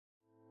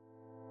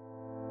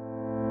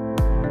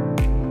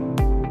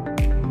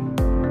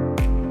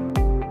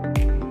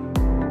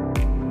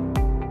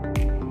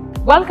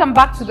Welcome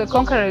back to the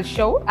Conquerors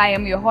show. I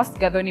am your host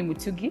Gathoni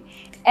Mutugi,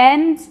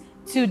 and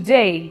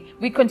today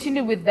we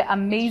continue with the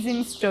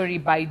amazing story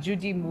by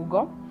Judy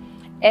Mugo,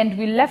 and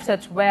we left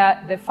at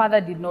where the father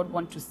did not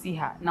want to see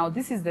her. Now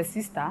this is the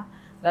sister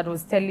that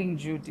was telling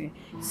Judy.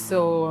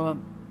 So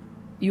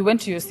you went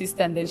to your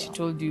sister and then she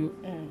told you,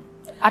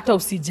 "Ata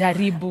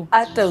usijaribu."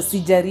 Ata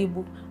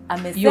usijaribu.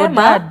 Your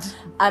dad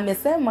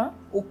Amesema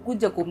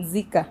ukuje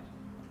kumzika.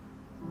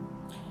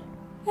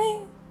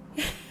 Hey.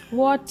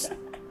 What?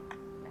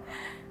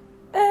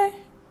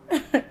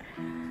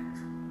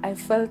 I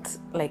felt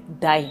like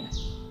dying.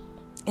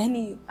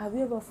 Any, have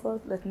you ever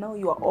felt that now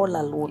you are all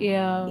alone?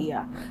 Yeah.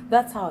 Yeah.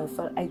 That's how I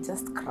felt. I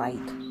just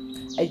cried.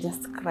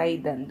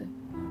 And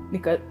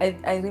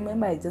I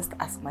remember I just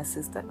asked my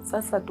sister,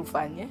 "Sasa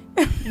tufanye?"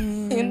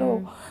 You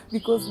know,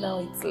 because now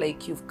it's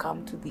like you've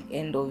come to the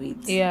end of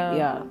it. Yeah.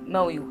 Yeah.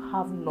 Now you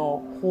have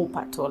no hope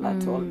at all.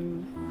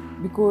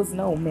 Because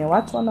now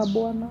umewachwa na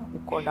bwana,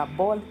 uko na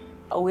ball,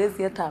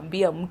 hauwezi hata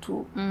ambia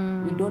mtu.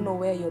 You don't know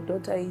where your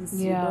daughter is.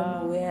 Yeah. You don't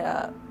know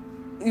where,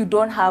 you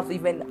don't have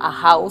even a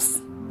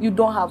house. You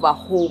don't have a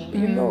home,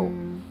 you know.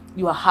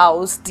 You are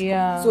housed.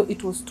 Yeah. So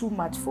it was too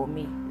much for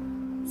me.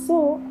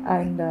 So,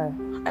 and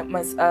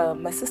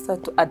my sister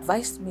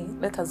advised me,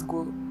 let us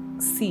go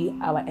see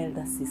our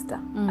elder sister.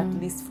 At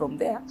least from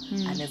there,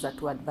 anaweza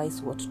to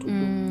advise what to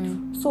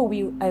do. So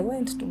I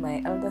went to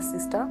my elder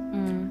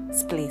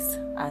sister's place,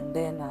 and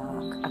then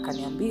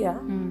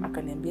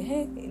akaniambia,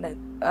 hey,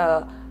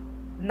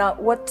 now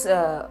what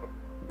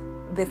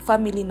the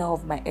family now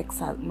of my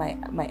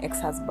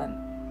ex-husband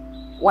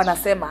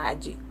wanasema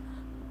aje,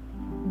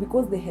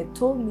 because they had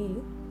told me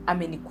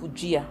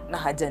amenikujia na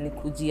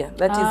hajanikujia.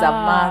 That is a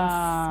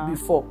month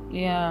before.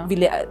 Yeah.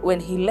 When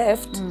he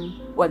left,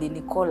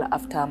 walinicall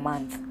after a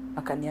month.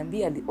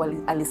 Akaniambia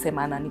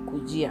alisema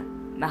ananikujia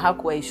na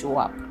hakuwa show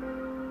up.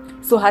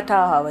 So hata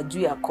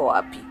hawajui ako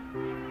wapi.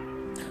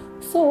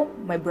 So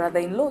my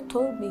brother-in-law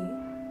told me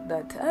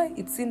that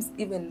it seems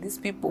even these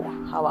people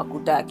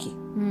hawakudaki.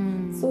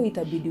 So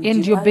itabidi.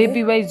 And your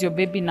baby, where is your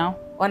baby now?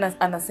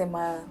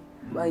 Anasema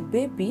my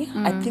baby,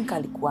 I think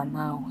alikuwa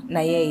nao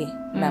na yeye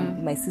na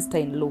my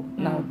sister-in-law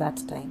now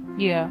that time.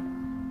 Yeah.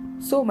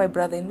 So my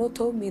brother-in-law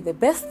told me the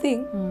best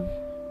thing,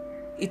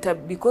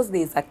 because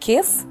there is a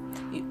case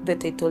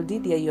that I told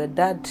Lydia, your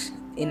dad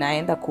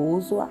inaenda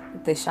kuuzwa,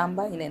 the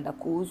shamba inaenda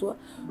kuuzwa.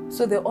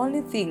 So the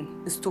only thing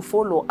is to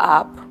follow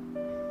up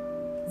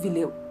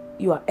vile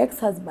your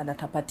ex-husband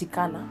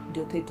atapatikana,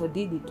 ndio title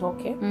deed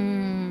itoke.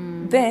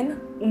 Then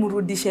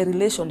umrudishe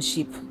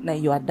relationship na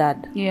your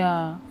dad.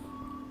 Yeah.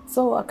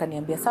 So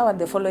akaniambia sawa.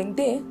 The following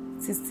day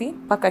sisi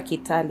paka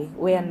Kitale,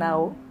 where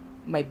now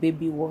my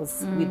baby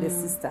was with the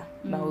sister,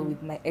 now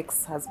with my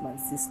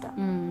ex-husband's sister.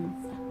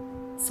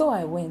 So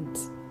I went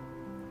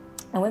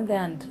there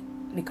and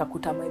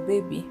nikakuta my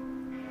baby,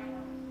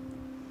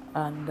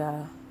 and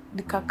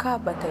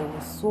nikakaa, but I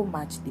was so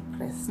much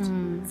depressed.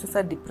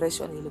 Sasa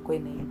depression ilikuwa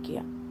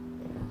inaingia.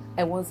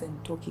 I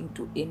wasn't talking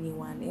to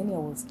anyone, and I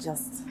was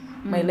just,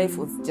 my life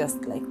was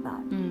just like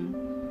that.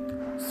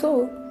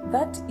 So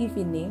that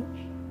evening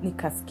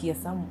nikasikia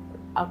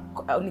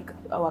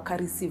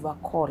wakareceive a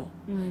call.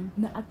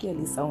 Na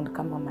actually sound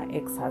kama my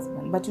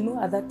ex-husband, but you know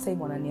at that time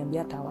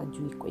wananiambia hata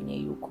hawajui kwenye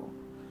yuko.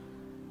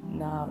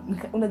 Na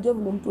unajua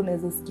vile mtu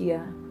unaweza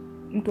sikia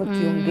mtu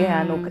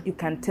akiongea, you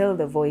can tell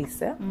the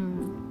voice.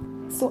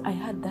 So I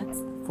had that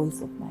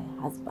voice of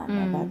my husband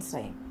at that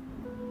time.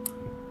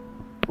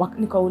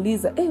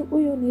 Nikauliza,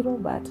 huyo ni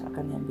Robert?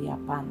 Akaniambia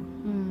hapana.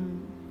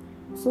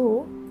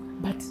 So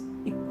but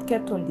it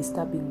kept on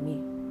disturbing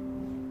me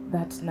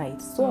that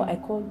night. So I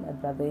called my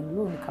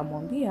brother-in-law,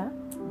 nikamwambia,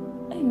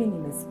 mimi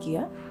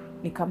nimesikia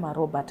ni kama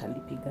Robert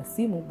alipiga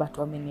simu, but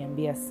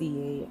wameniambia si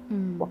yeye.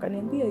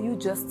 Wakaniambia, you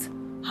just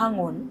hang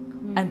on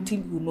until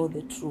you know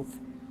the truth.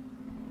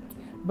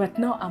 But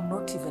now I'm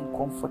not even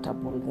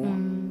comfortable there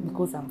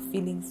because I'm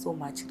feeling so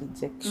much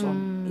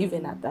rejection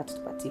even at that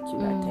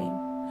particular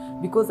time.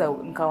 Because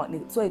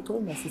so I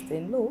told my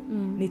sister-in-law,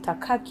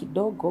 nitakaa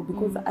kidogo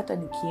because hata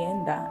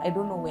nikienda, I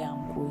don't know where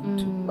I'm going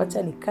to.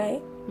 Wacha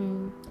nikae,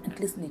 at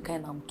least nikae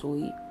na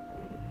mtoi.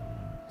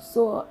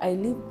 So I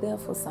lived there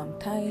for some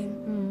time.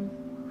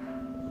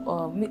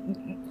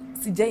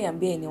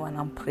 Sijaiambia anyone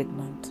I'm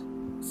pregnant.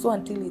 So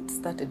until it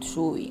started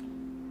showing.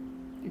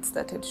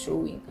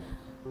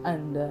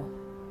 And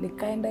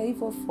nikaenda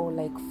hivyo for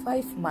like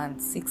 5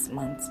 months, 6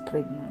 months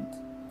pregnant.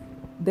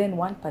 Then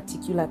one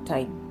particular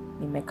time,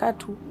 nimekaa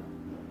tu,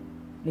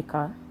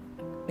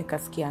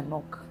 nikasikia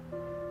knock.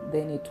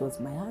 Then it was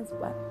my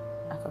husband.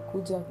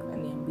 Akakuja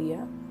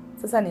akaniambia,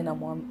 sasa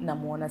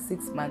ninamuona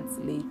 6 months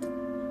later.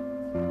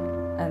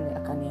 And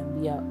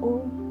akaniambia,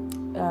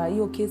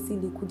 hiyo kesi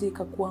ilikuja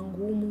ikakuwa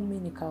ngumu, mimi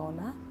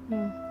nikaona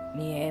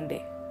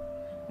niende.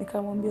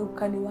 Nikamwambia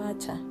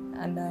ukaniwacha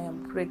and I am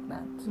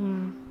pregnant.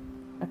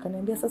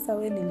 Akaniambia sasa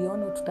we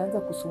niliona tutaanza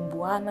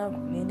kusumbuana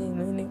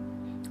nini.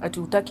 Ati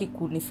utaki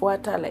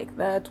kunifuata like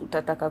that,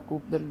 utataka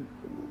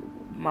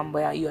mambo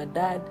ya your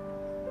dad.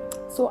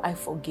 So I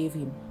forgave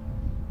him.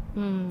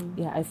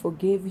 Yeah, I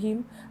forgave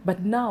him. But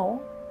now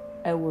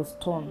I was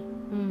torn.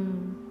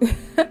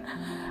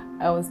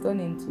 I was torn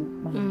into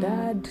my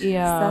dad,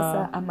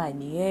 sasa ama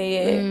ni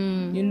yeye,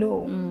 you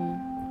know.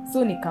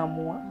 So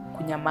nikaamua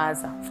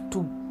kunyamaza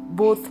to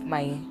both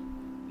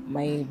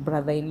my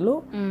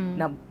brother-in-law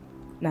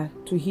na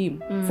to him.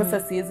 Sasa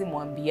siwezi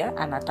mwambia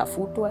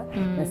anatafutwa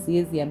na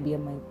siwezi ambia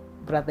my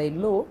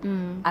brother-in-law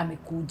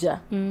amekuja.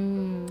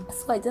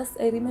 So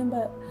I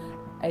remember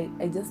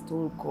I just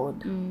told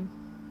God,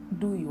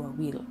 do your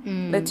will.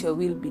 Let your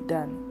will be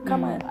done.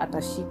 Kama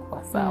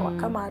atashikwa sawa,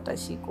 kama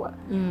atashikwa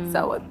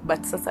sawa.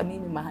 But sasa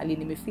mimi mahali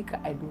nimefika,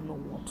 I don't know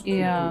what to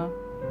do.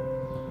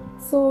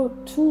 So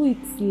 2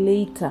 weeks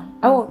later,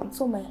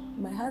 so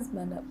my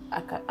husband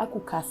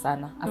akukaa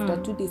sana. After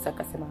 2 days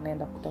akasema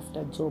naenda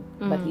kutafuta job,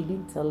 but he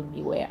didn't tell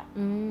me where.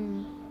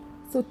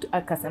 So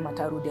akasema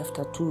tarudi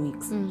after 2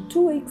 weeks.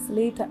 2 weeks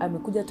later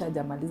amekuja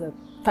tajamaliza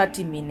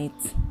 30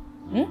 minutes.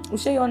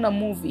 Ushaiona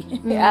movie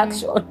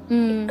action.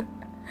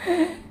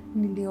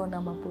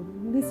 Niliona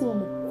mapolisi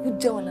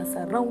wamekuja,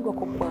 wanasurround,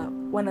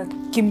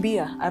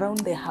 wanakimbia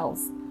around the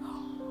house.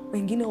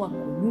 Wengine wako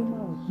nyuma,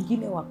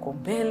 wengine wako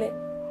mbele.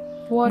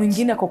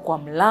 Wengine wako kwa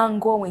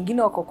mlango,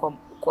 wengine wako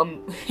kwa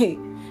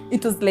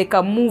it was like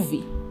a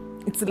movie.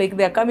 It's like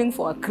they are coming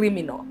for a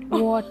criminal.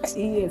 What?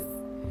 Yes.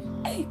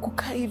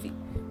 Kukaa hivi.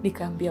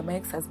 Nikaambia my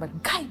ex-husband,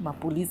 "Guy,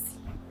 mapolisi."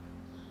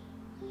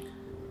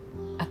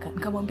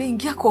 Nikamwambia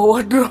ingia kwa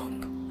wardrobe.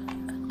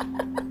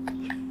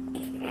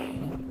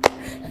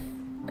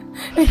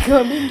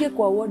 Nikamwambia ingia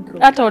kwa wardrobe.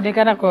 Hata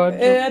onekana kwa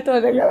wardrobe. Hata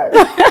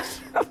onekana.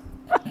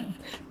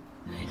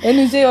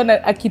 Yaani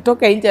jiona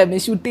akitoka nje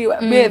ameshutiwa.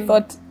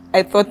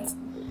 I thought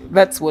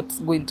that's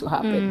what's going to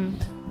happen.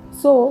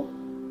 So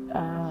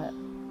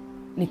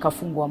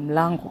nikafungua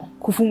mlango.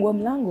 Kufungua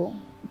mlango,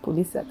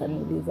 polisi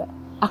akaniuliza,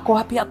 "Ako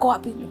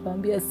wapi?"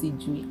 Nikamwambia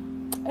sijui.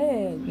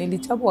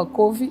 Nilichapwa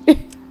kofi.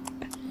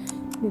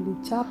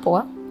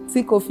 Nilichapwa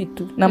si kofi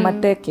tu na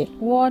mateke.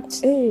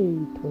 What?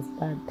 It was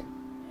bad.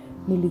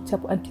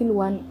 Nilichapwa until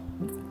one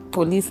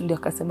police ndio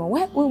akasema,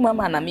 "Huyu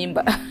mama ana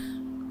mimba."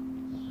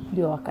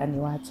 Ndio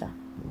wakaniwacha.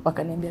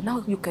 Wakaniambia,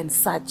 "Now you can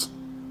search."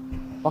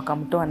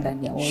 Wakamtoa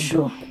ndani ya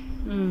wardrobe.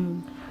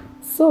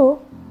 So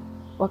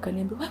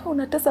wakaniambia, "Wewe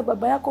unatesa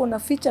baba yako,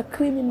 unaficha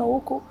criminal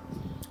huko.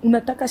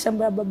 Unataka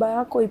shamba ya baba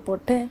yako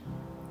ipotee."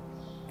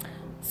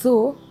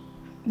 So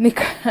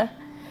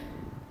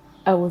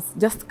I was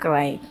just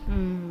crying.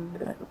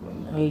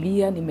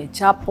 Nalia,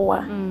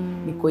 nimechapwa,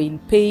 niko in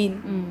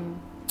pain.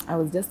 I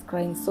was just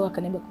crying. So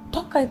akaniambia,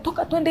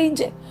 toka twende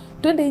nje.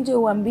 Twende nje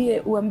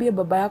uambie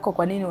baba yako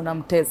kwa nini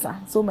unamtesa.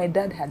 So my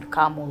dad had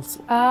come also.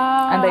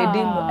 And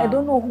I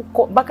don't know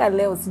who, mpaka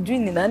leo sijui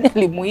ni nani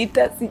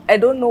alimuita. I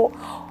don't know,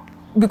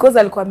 because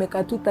alikuwa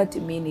amekaa tu 30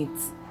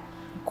 minutes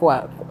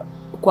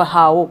kwa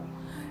hao.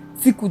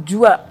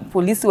 Sikujua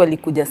polisi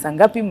walikuja saa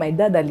ngapi, my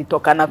dad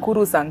alitoka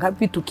Nakuru saa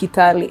ngapi to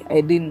Kitale.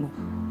 I didn't know.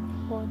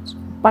 What?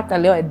 Mpaka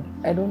leo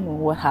I don't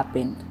know what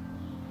happened.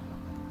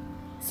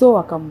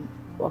 So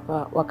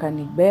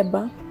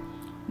wakanibeba,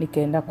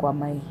 nikaenda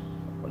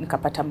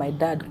nikapata my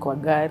dad kwa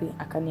gari,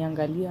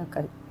 akaniangalia,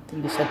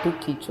 akatingisha tu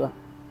kichwa,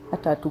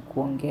 hata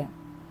hatukuongea.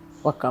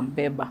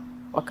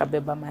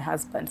 Wakabeba my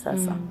husband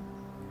sasa.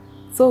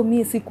 So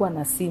mi sikuwa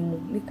na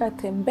simu,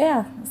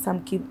 nikatembea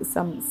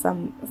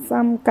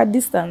some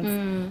distance.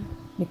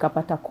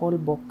 Nikapata call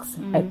box.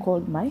 I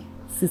called my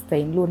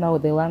sister-in-law, now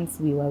the ones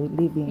we were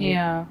living with.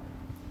 Yeah.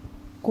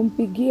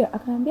 Kumpigia,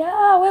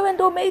 akaniambia, "Wewe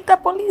ndio umeita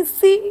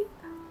polisi.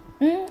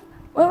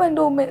 Wewe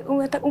ndio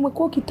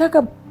umekuwa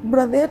ukitaka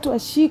brother yetu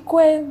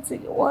ashikwe."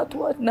 What?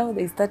 Now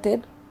they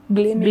started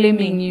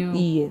blaming you.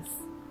 Yes.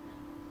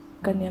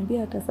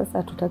 Kaniambia, "Hata sasa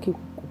hatutaki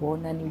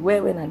kukuona, ni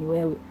wewe na ni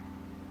wewe.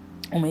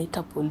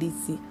 Umeita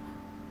polisi."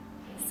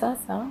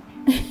 Sasa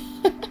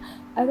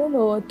I don't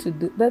know what to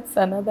do. That's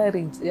another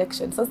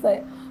rejection. Sasa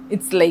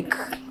it's like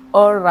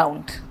all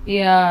round.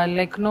 Yeah,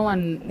 like no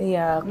one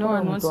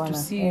wants to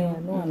see you.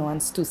 No one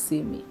wants to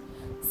see me.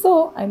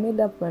 So I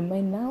made up my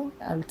mind, now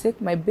I'll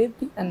take my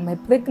baby and my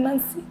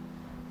pregnancy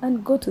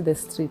and go to the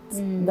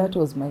streets. That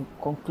was my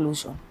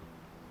conclusion.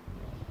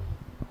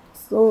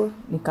 So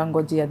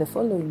nikangojea the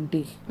following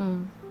day.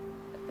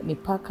 Ni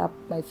pack up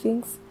my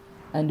things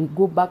and we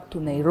go back to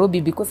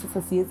Nairobi, because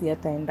sasa siwezi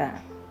hata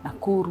enda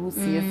Nakuru,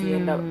 siwezi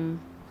enda.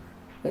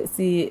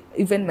 See,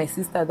 even my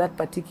sister that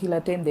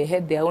particular time, they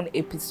had their own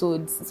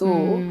episodes. So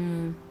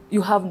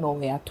you have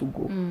nowhere to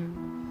go.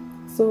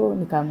 So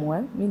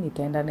nikaamua mimi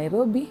nitaenda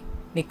Nairobi,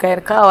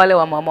 nikaereka wale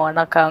wa mama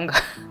wanakanga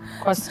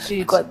kwa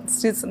street. Kwa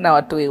streets na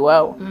watu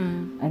wao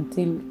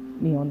until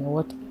nione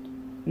what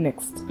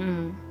next.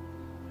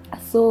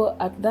 So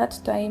at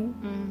that time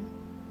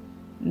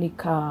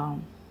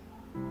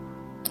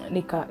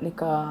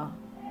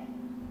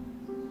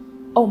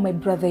my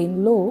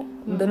brother-in-law,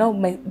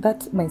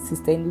 my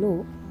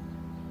sister-in-law,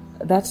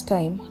 that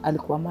time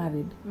alikuwa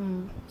married.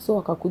 So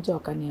wakakuja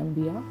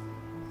wakaniambia,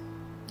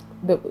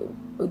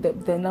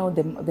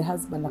 the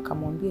husband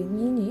akamwambia,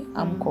 "Nyinyi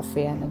amko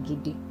fair na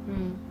Judy,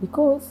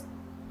 because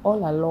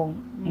all along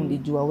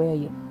mlijua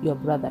where your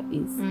brother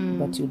is,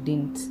 but you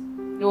didn't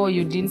Oh,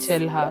 you didn't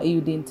tell her.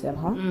 You didn't tell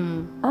her.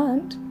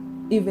 And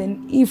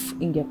even if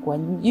ingekuwa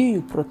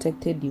you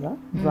protected your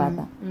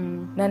brother,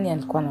 nani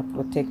alikuwa na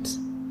protect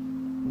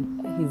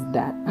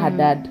her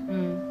dad?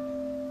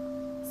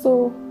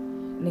 So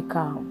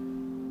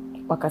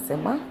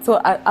wakasema, so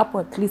hapo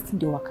at least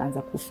ndio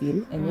wakaanza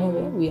kufeel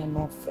anyway we are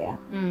not fair.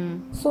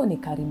 So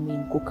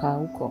remain kukaa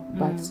huko,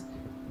 but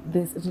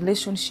this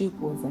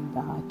relationship wasn't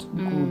that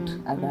good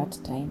at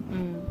that time.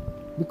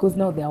 Because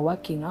now they are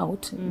working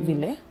out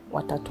vile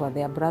watatoa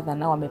their brother,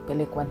 now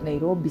amepelekwa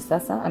Nairobi,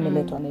 sasa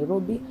ameletwa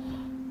Nairobi,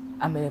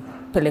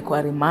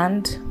 amepelekwa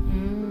remand.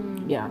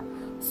 Yeah,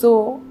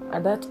 so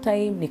at that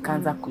time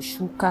nikaanza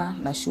kushuka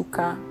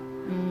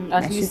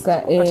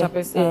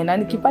na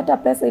nikipata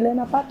pesa ile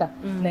napata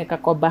naeka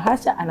kwa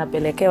bahasha,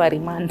 anapelekewa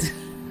remand.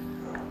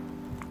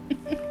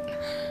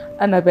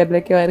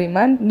 Anapelekewa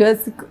remand ndio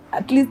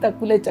at least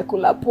akule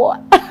chakula poa.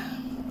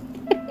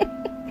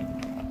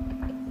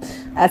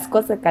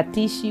 Asikose ka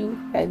tissue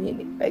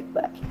anything like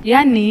that.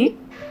 Yani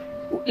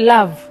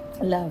love.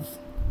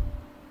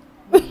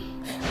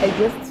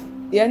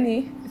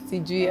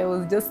 I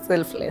was just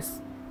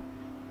selfless.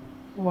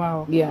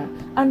 Wow. Yeah.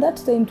 And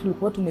that time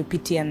tulikuwa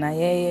tumepitia na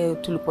yeye,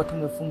 tulikuwa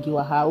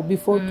tumefungiwa house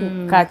before to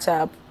catch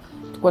up.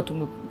 Tulikuwa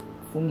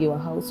tumefungiwa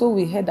house. So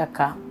we had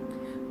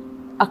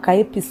aka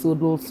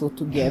episode also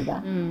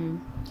together.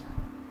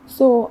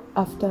 So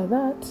after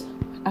that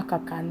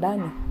akakaa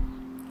ndani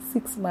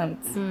 6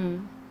 months.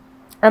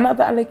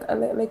 Another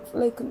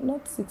like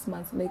not 6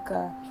 months, like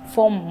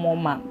 4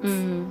 more months.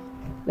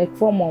 Like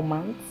 4 more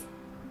months.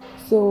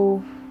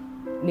 So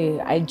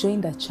I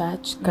joined a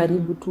church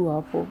karibu tu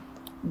hapo,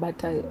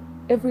 but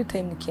every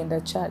time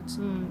nikienda church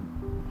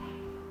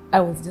I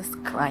was just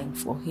crying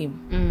for him.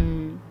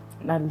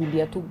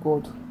 Nalilia to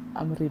God,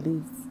 I'm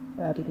released.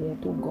 Nalilia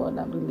to God,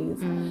 I'm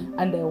released.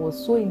 And I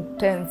was so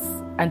intense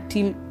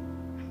until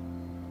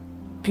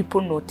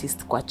people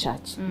noticed kwa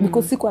church.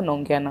 Because sikuwa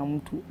naongea na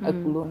mtu, I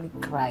could only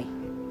cry.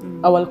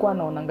 Walikuwa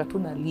naonanga tu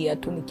nalia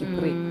tu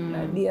nikipray,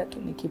 nalia tu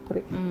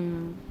nikipray.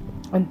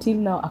 Until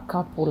now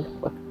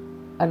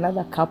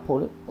another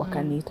couple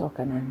wakaniita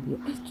wakaniambia,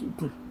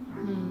 Judy.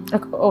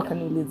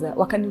 Wakaniuliza,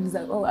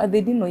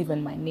 they didn't know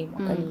even my name.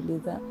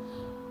 Wakaniuliza,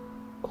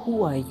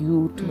 who are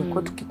you?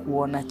 Tumekuwa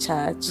tukikuona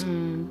church.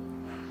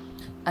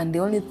 And the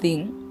only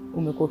thing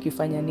umekuwa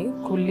ukifanya ni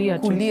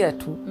kulia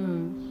tu.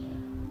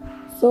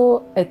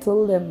 So I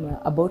told them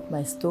about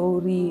my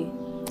story.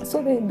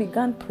 So they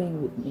began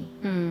praying with me.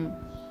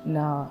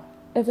 Now,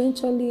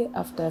 eventually,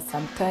 after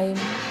some time,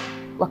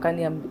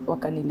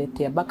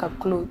 wakaniletea backup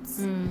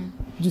clothes.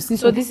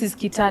 So this is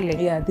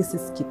Kitale? Yeah, this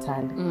is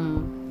Kitale.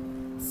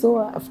 So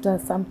after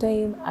some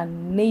time, a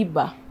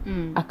neighbor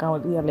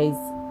akarealize,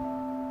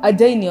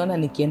 ajai niona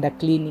nikienda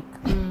clinic.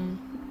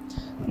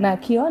 Na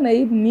akiona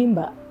hii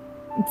mimba,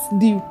 it's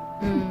due.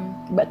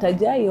 But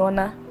ajai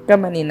ona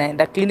kama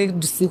ninaenda clinic,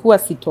 jusi huwa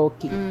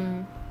sitoki.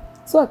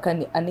 So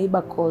a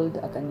neighbor called,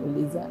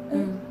 akaniuliza,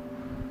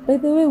 by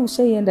the way,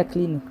 ushaienda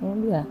clinic?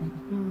 Namwambia,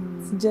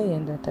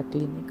 sijaienda hata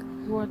clinic.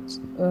 What?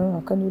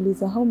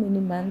 Akaniuliza, how many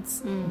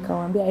months?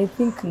 Nikamwambia, I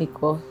think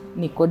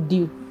niko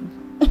due.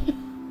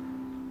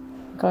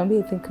 Nikamwambia,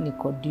 I think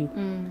niko due.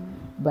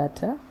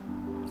 But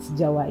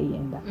sijawahi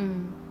enda.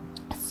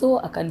 So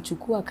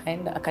akanichukua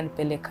akaenda,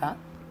 akanipeleka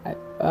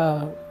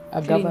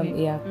a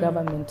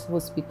government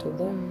hospital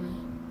there.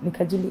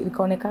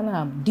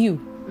 Nikaonekana I'm due.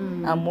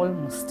 I'm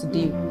almost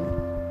due.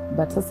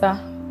 But sasa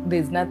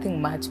there's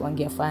nothing much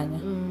wangefanya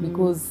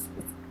because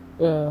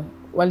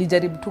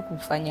walijaribu tu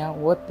kufanya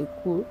what they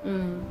could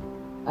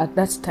at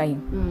that time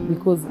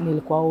because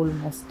nilikuwa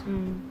almost.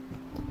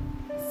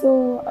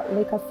 So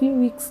like a few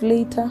weeks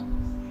later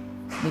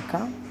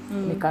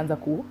nikaanza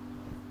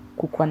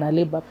kukuwa na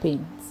labor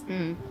pains.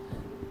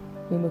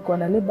 Nimekuwa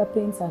na labor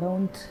pains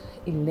around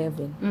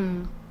 11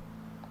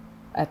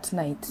 at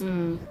night.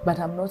 But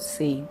I'm not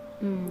saying.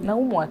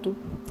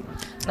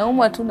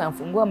 Naumwa tu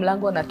nafungua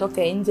mlango,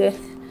 natoka nje,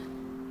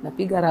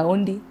 napiga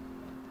raundi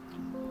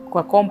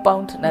kwa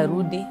compound,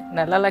 narudi,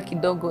 nalala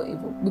kidogo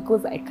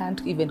because I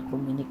can't even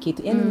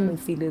communicate. You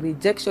feel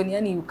rejection,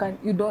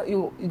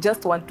 you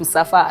just want to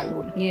suffer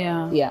alone.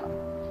 Yeah.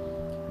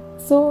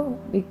 So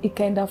it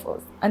kind of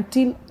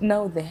until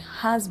now the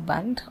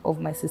husband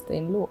of my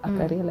sister-in-law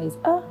realized,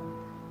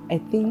 I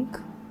think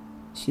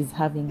she's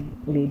having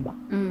labor.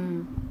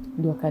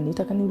 Ndio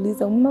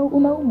akaniuliza,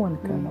 unaumwa?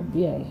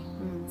 Nikamwambia.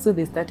 So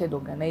they started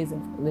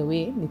organizing the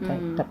way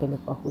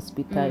nitapelekwa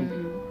hospitali.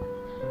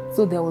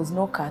 So there was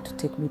no car to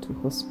take me to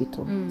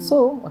hospital.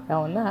 So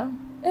wakaona,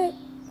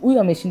 huyu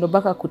ameshindwa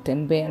baka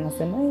kutembea.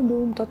 Nasema,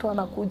 ndio mtoto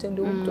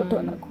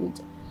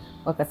anakuja.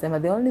 Wakasema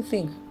the only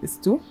thing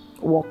is to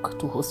walk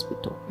to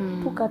hospital.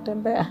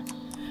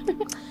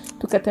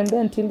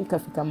 Tukatembea until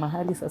ikafika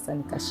mahali sasa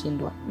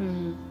nikashindwa.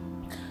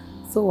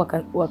 So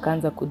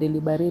wakaanza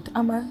kudeliberate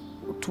ama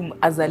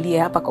tuazalie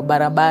hapa kwa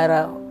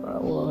barabara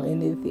or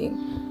anything.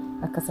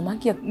 Akasema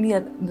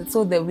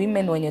so the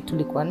women wenye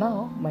tulikuwa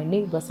nao, my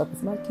neighbors,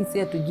 wakasema kisi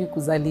hatujui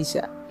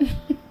kuzalisha.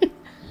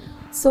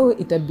 So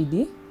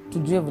itabidi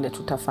tujue vile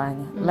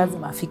tutafanya.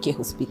 Lazima afike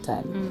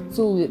hospitali.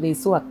 So they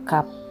saw a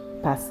car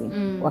passing,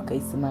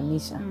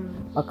 wakaisimamisha.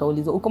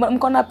 Wakauliza,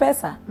 mko na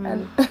pesa?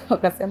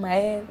 Wakasema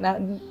na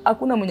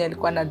hakuna mwenye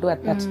alikuwa na doa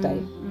at that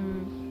time.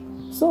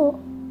 So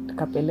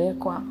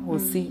tukapelekwa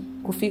hosi.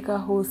 Kufika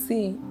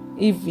hosi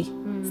hivi,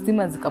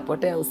 stima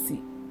zikapotea hosi.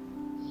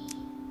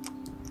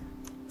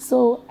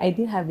 So I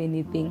didn't have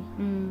anything.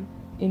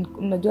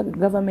 Unajua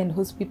government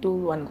hospital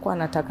walikuwa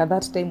wanataka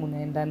that time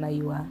unaenda na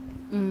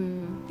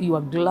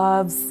your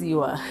gloves,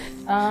 your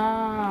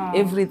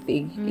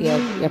everything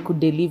ya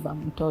kudeliver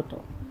mtoto.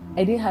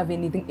 I didn't have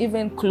anything,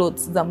 even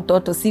clothes za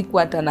mtoto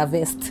sikuwa hata na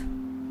vest.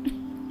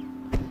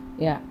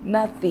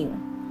 Nothing.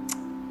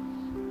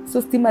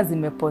 So stima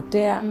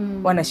zimepotea,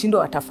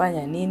 wanashindwa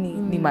watafanya nini,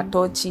 ni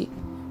matochi,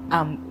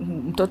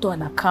 mtoto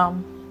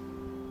anakam.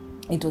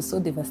 It was so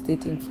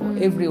devastating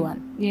for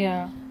everyone.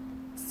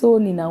 So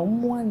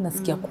ninaumwa,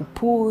 nasikia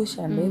kupush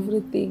and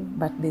everything,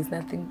 but there's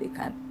nothing they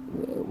can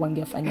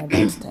wangefanya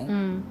that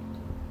time.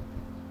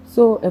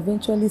 So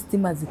eventually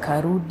stima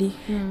zikarudi,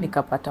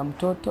 nikapata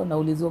mtoto,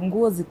 naulizwa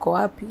nguo ziko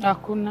wapi?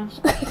 Hakuna.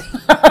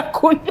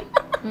 Hakuna.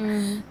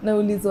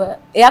 Naulizwa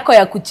yako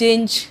ya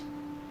kuchange?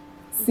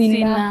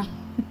 Sina.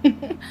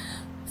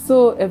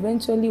 So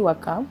eventually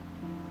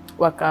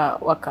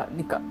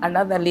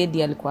another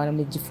lady alikuwa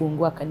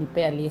amejifungua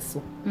akanipea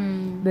leso.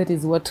 That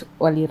is what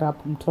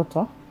walirap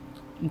mtoto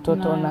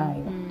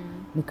nayo.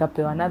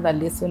 Nikapewa another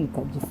leso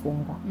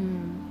nikajifunga.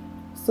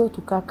 So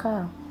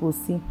tukakaa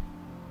hosi.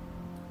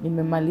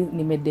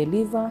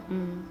 Nimedeliver.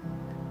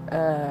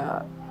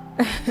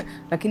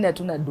 Lakini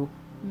hatuna do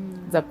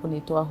za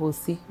kunitoa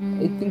hosi.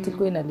 I think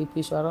ilikuwa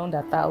inalipishwa around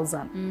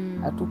 1,000.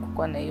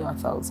 Hatukuwa na hiyo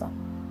 1,000.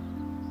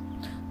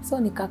 So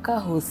nikakaa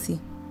hosi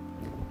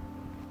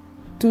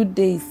 2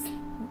 days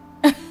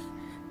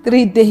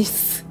 3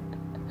 days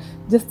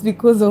just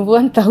because of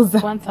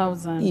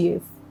 1,000.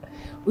 Yes.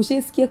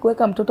 Ushaisikia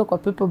kuweka mtoto kwa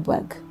paper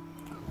bag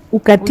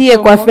ukatie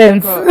kwa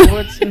fence?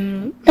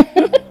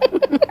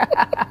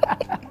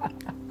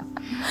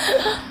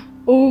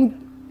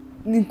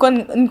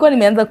 Nilikuwa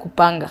nimeanza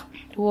kupanga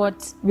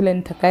vile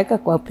nitakaeka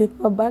kwa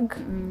paper bag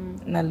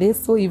na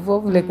leso hivyo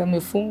vile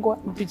kamefungwa,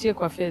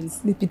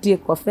 nipitie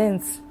kwa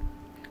fence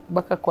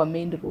mpaka kwa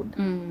main road.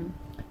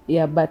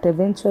 But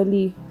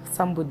eventually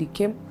somebody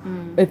came.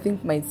 I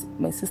think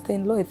my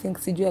sister-in-law, I think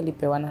sijui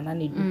alipewa na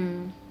nani.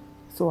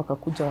 So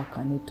wakakuja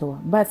wakanitoa.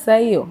 But saa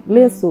hiyo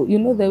leso, you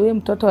know the way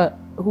mtoto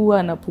huwa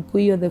anapupu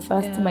hiyo the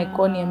first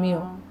meconium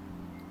hiyo.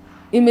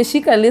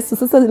 Imeshika leso,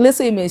 sasa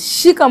leso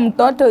imeshika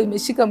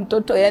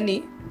mtoto,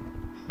 yani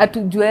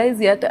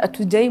hatujuaizi hata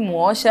hatujai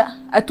muosha,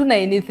 hatuna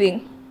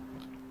anything.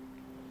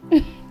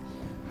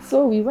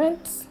 So we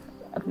went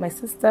at my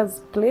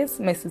sister's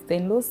place, my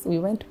sister-in-law's, we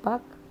went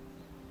back.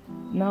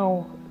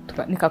 Now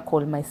nika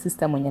call my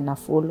sister mwenye na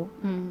follow.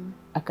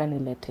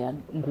 Akaniletea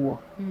nguo.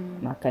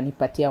 Na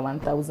akanipatia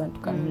 1,000,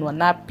 tukanunua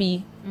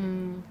napi.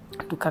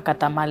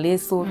 Tukakata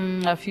maleso,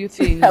 a few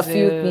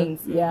things.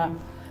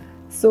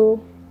 So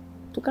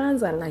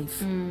tukaanza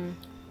life.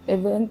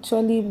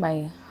 Eventually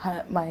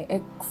my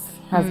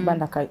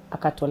ex-husband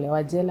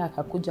akatolewa jela,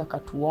 akakuja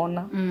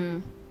akatuona.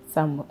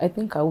 I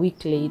think a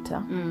week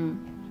later.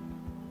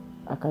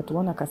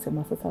 Akatuona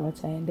akasema sasa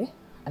wacha aende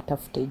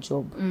atafute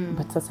job.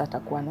 But sasa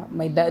atakuwa na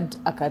my dad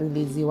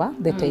akareleasiwa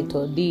the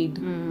title deed.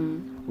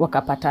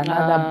 Wakapata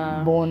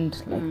another bond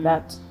like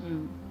that.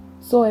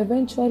 So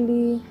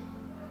eventually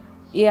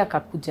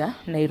akakuja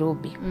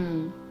Nairobi.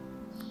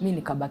 Mimi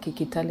nikabaki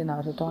Kitale na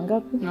watoto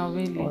wangapi?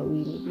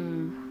 Wawili.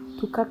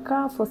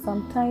 Tukakaa for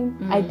some time.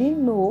 I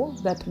didn't know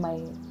that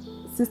my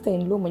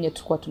sister-in-law mwenye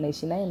tulikuwa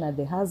tunaishi naye na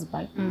the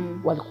husband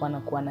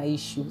walikuwa na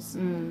issues.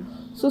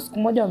 So siku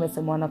moja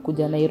wamesema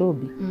wanakuja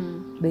Nairobi.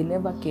 They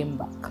never came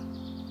back.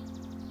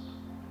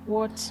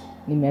 What?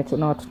 Nimeacha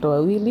na watoto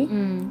wawili.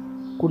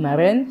 Kuna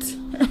rent.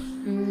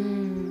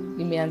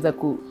 Nimeanza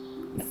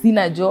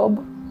sina job.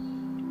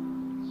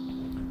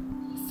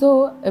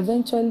 So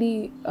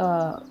eventually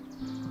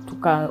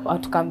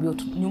tukaambiwa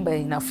nyumba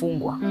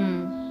inafungwa.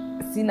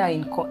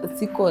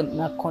 Siko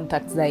na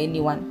contact za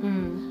anyone.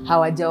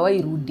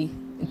 Hawajawahi rudi.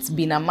 It's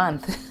been a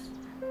month.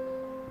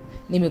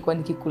 Nimekuwa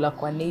nikikula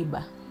kwa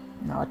neighbor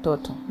na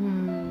watoto.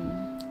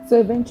 So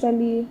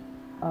eventually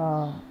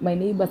my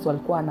neighbors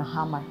walikuwa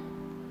wanahama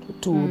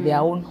to their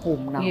own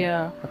home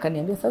now.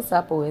 Wakaniambia sasa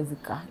hapo huwezi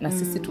kaa na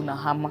sisi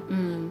tunahama.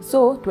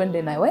 So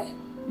tuende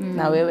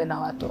na wewe na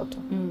watoto.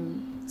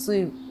 So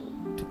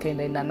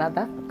tukaenda in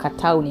another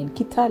town in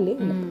Kitale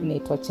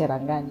inaitwa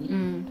Cherangani.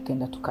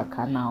 Tukaenda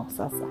tukakaa nao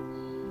sasa.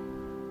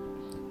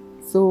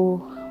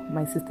 So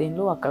my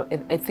sister-in-law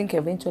I think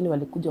eventually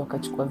walikuja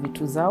wakachukua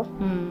vitu zao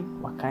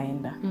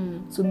wakaenda.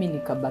 So mimi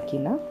nikabaki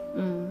na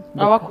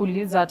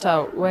hawakuuliza hata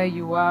where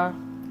you are?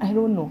 I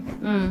don't know.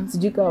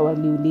 Sijui kama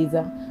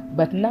waliuliza,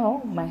 but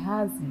now my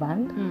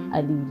husband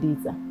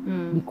aliuliza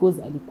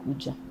because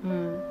alikuja.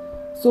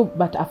 So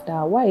but after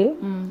a while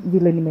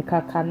vile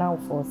nimekaa nao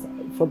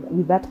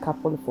with that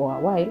couple for a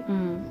while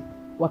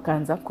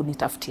wakaanza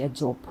kunitafutia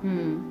job.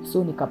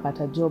 So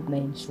nikapata job na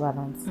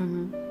insurance.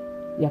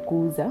 ya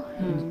kuuza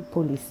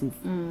policies.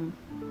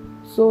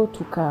 So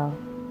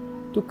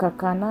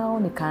tukakaa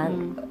nao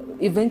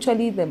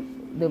eventually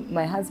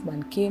my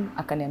husband came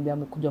akaniambia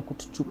amekuja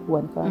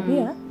kutuchukua.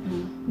 Nikamwambia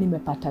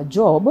nimepata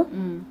job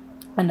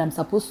and I'm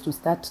supposed to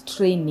start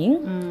training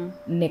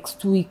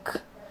next week.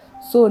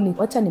 So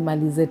wacha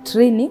nimalize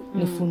training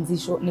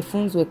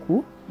nifunzwe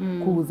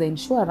kuuza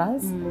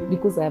insurance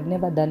because I have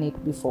never done it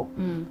before.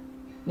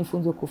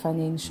 Nifunzwe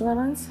kufanya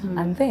insurance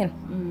and then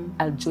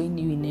I'll join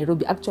you in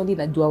Nairobi. Actually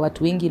najua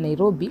watu wengi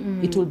Nairobi.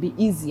 It will be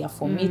easier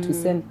for me to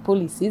sell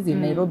policies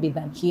in Nairobi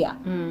than here.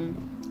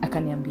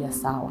 Akaniambia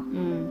sawa.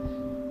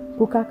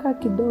 Kukakaa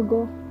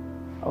kidogo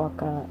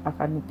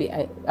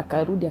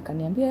akarudi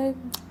akaniambia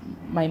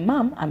my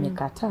mom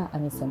amekataa,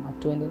 amesema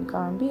tuende.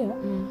 Nikamwambia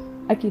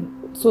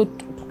so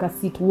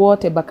tukasit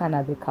wote baka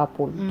na the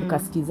couple.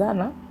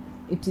 Tukasikizana,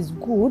 it is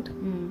good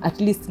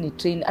at least ni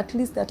train, at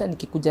least hata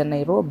nikikuja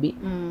Nairobi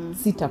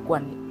sitakuwa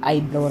ni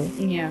idle.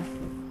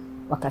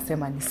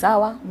 Wakasema ni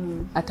sawa,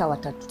 hata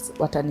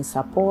watani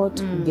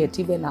support, get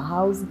even a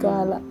house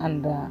girl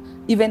and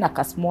even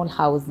like a small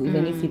house,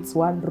 even if it's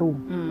one room.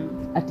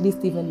 At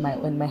least even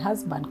when my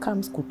husband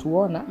comes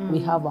kutuona, we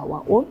have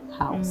our own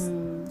house.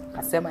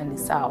 Wakasema ni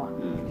sawa.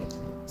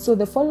 So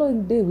the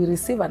following day we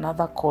receive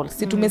another call.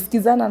 Si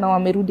tumesikizana na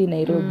wamerudi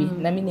Nairobi.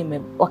 Na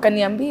mimi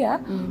wakaniambia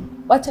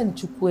wacha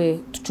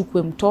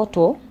tuchukue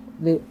mtoto,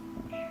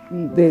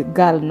 the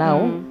girl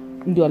now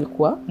ndio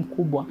alikuwa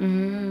mkubwa.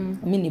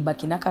 Mimi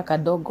nibaki naka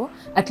kadogo,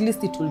 at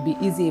least it will be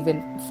easy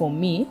even for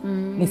me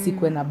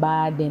nisikuwe na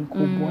burden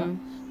kubwa.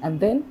 And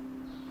then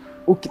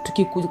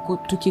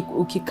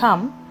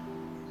ukikam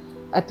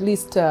at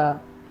least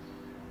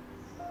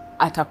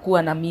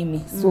atakuwa na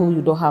mimi, so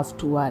you don't have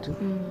to worry.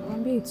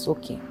 Mwambie it's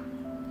okay.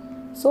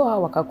 So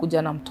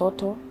wakakuja na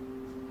mtoto,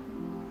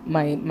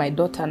 my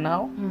daughter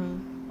now,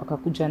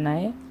 wakakuja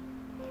naye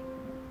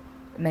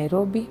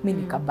Nairobi.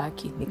 Mimi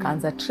nikabaki,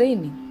 nikaanza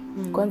training.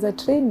 Kwanza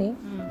training,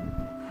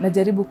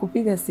 najaribu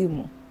kupiga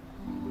simu,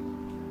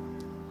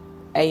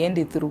 I end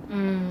it through.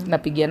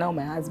 Napigia nao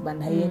my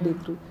husband, I end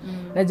it through.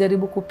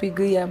 Najaribu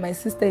kupigia my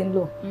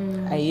sister-in-law,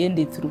 I end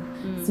it through.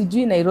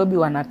 Sijui Nairobi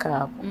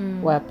wanakaa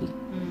wapi.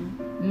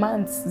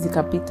 Months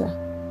zikapita,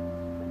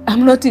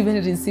 I'm not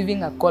even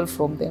receiving a call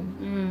from them.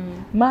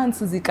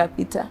 Months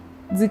zikapita,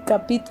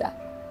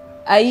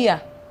 a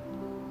year,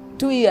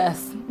 2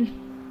 years,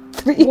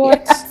 3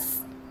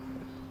 years.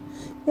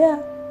 Yeah.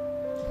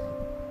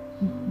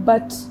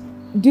 But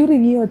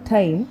during your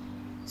time,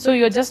 so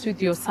you're just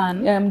with your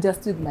son? Yeah, I'm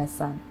just with my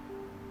son.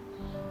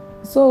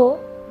 So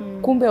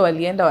kumbe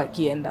walienda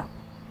wakienda.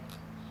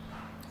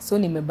 So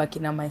nimebaki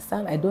na my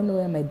son. I don't know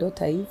where my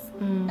daughter is.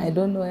 I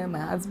don't know where my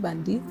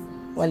husband is.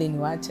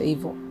 Waliniwacha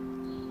hivyo.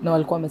 Na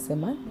walikuwa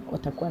wamesema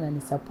watakuwa na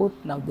ni support,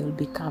 now they'll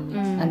be coming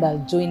and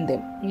I'll join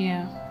them.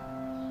 Yeah.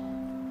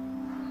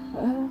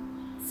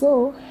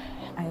 So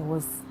I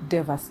was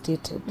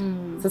devastated.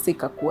 Sasa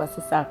ikakuwa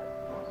sasa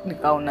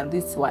nikaona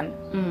this one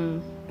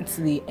it's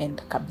the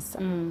end kabisa.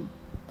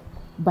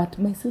 But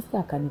my sister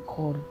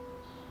akanicall,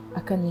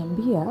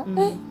 akaniambia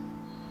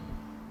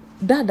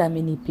dada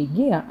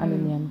amenipigia,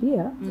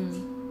 ameniambia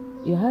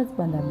your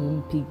husband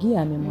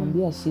amempigia,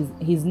 amemwambia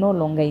he's no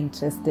longer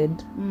interested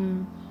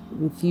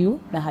with you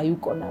na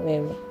hayuko na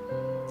wewe.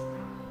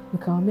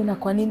 Nikamwambia na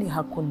kwa nini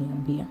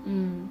hakuniambia?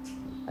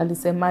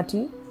 Alisema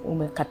ati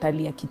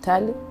umekatalia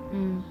Kitale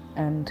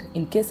and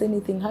in case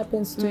anything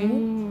happens to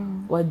you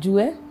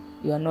wajue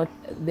you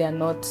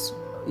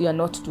are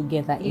not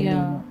together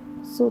anymore.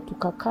 So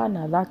tukakaa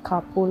na that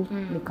couple,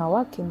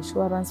 nikawak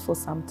insurance for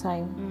some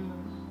time.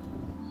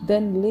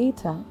 Then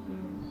later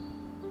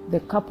the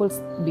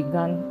couples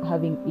began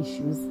having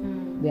issues,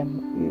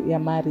 their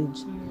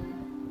marriage.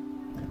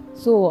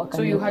 So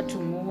you had to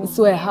move?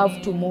 So I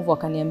have to move.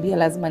 Wakaniambia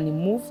lazima ni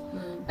move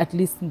at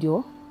least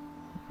ndio,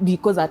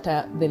 because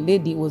hata the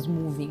lady was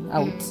moving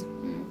out.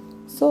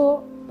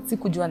 So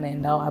sikujua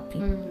naenda wapi,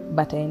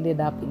 but I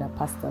ended up in a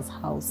pastor's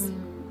house.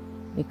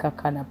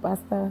 Nikakaa na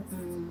pastor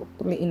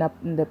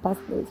in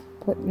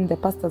the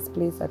pastor's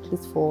place at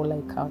least for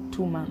like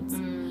 2 months.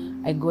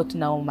 I got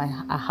now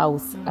a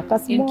house, a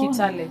small, in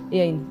Kitale.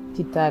 Yeah, in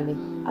Kitale.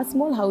 A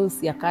small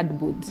house ya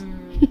cardboard.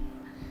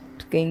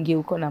 Tukaingia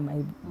huko na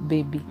my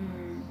baby.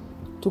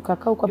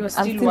 Tukakaa huko.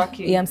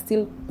 I'm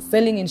still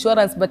selling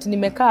insurance, but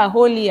nimekaa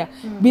whole year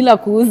bila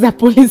kuuza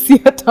policy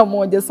hata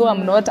moja, so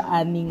I'm not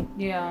earning.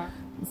 Yeah.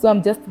 So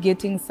I'm just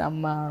getting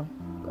some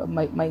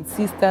my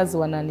sisters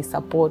wanani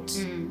support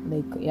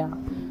like yeah.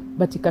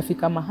 But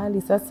ikafika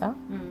mahali sasa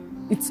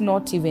it's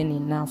not even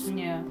enough.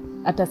 Yeah.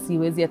 Hata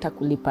siwezi hata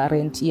kulipa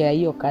rent ya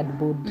hiyo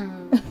cardboard.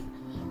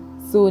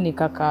 So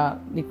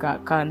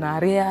nikaka na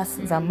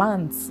arrears za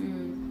months.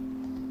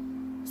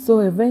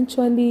 So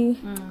eventually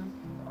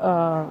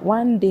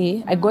one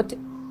day I got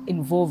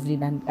involved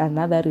in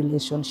another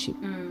relationship.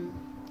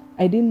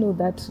 I didn't know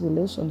that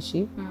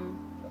relationship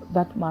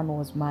that man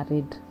was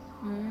married.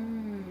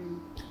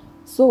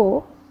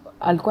 So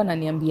alikuwa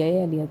ananiambia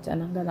yeye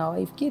aliachananga na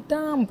wife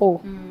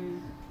kitambo.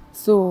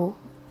 So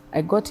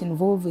I got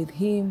involved with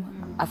him.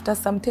 After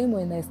some time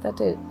when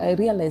I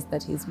realized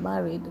that he's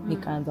married,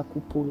 nikaanza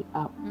pull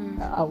up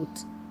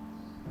out.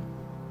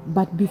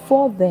 But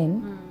before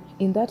then,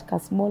 in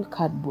that small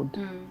cardboard,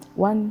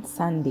 one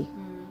Sunday,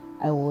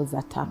 I was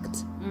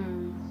attacked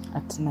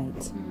at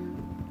night.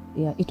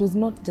 Yeah, it was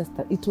not just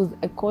I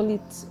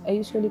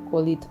usually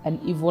call it an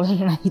evil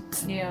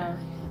night. Yeah.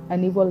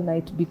 An evil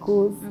night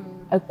because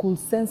I could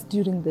sense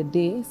during the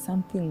day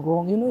something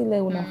wrong. You know,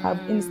 like when I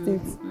have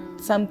instincts,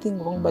 something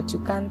wrong, but you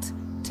can't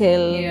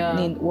tell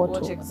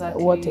what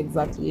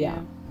exactly.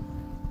 Yeah.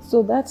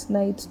 So that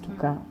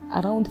took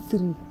around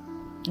 3.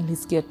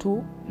 Nilisikia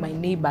tu my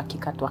neighbor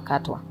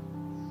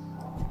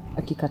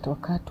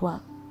akikatwa.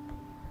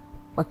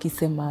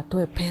 Wakisema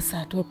atoe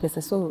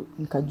pesa. So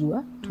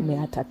nikajua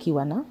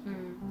tumeatakiwa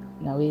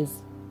na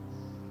wezi.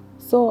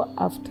 So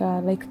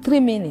after like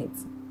 3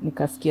 minutes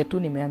nikasikia tu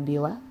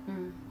nimeambiwa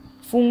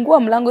fungua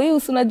mlango. Hii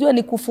usinajua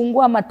ni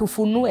kufungua ama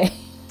tufunue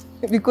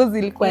because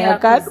ilikuwa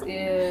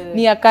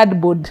ni ya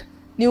cardboard.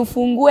 Ni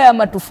ufungue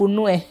ama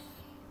tufunue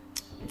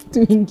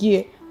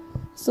tuingie.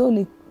 So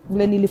ni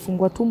vile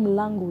nilifungua tu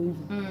mlango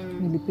hivi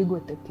nilipigwa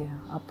tekea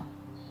hapa.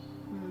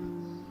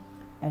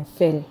 I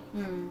fell.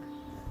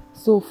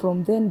 So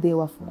from then there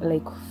were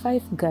like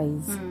 5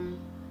 guys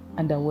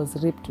and I was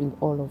raped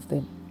with all of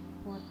them.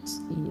 What?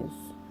 Yes.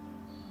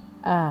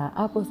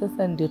 Hapo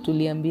sasa ndio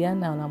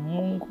tuliambiana na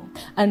Mungu.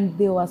 And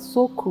they were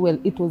so cruel.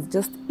 It was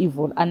just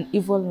evil, an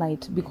evil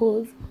night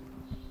because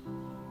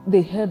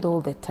they heard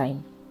all the time.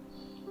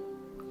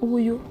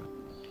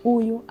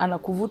 Huyu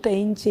anakuvuta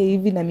nje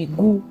hivi na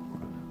miguu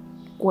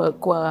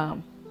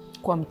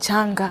kwa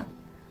mchanga.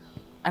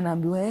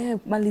 Anaambiwa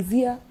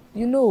malizia.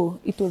 You know,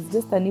 it was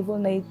just an evil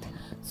night.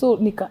 So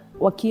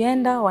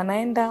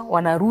wanaenda,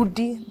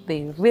 wanarudi,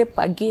 they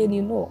rape again,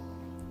 you know.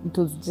 It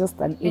was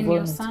just an evil night.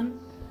 And your son?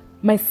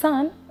 My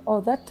son,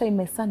 that time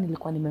my son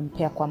nilikuwa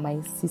nimempea kwa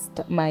my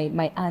sister,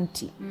 my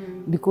auntie.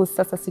 Because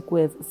sasa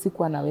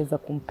sikuwa naweza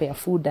kumpea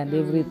food and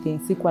everything.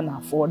 Sikuwa na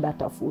afford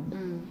hata food.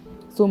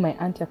 So my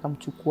auntie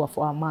akamchukua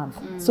for a month.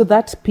 So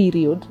that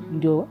period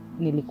ndio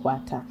nilikuwa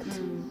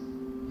attacked.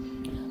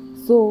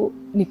 So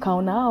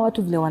nikaona hawa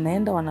watu vile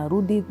wanaenda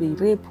wanarudi they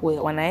rape,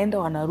 wanaenda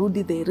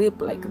wanarudi they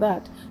rape like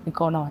that.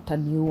 Nikaona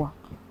wataniua.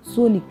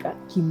 So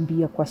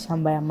nikakimbia kwa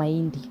shamba ya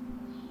mahindi.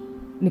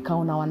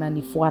 Nikaona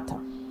wananifuata.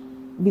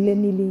 Vile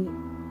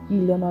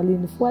niliona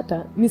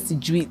walinifuata, mimi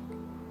sijui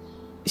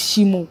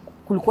shimo,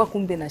 kulikuwa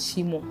kumbe na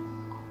shimo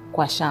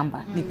kwa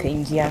shamba.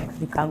 Nikaingia,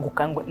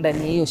 nikaanguka ndani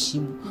ya hiyo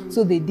shimo.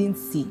 So they didn't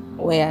see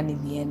where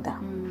nilienda.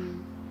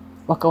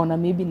 Wakaona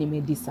maybe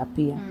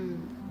nimedisappear.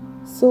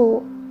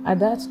 So at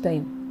that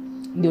time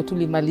ndio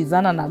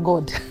tulimalizana na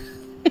God.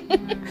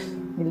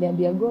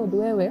 Niliambia God,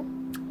 wewe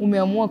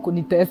umeamua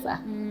kunitesa.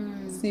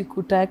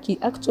 Sikutaki.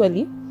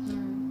 Actually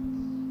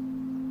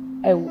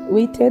I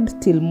waited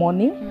till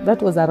morning.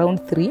 That was around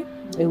 3.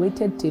 I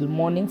waited till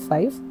morning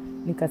 5.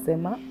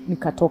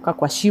 Nikatoka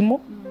kwa shimo.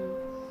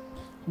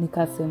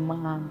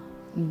 Nikasema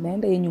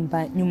ninaenda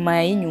nyuma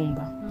ya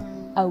nyumba.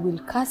 I will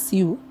curse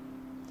you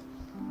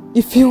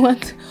if you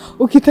want.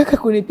 Ukitaka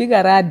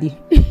kunipiga radi.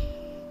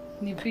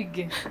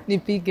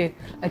 Nipige.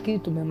 Lakini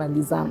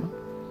tumemalizana.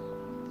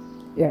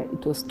 Yeah,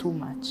 it was too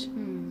much.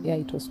 Yeah,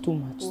 it was too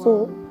much. Wow.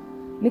 So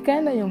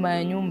nikaenda nyuma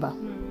ya nyumba.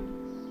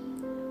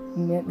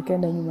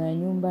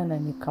 Na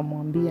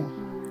nikamwambia.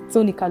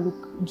 So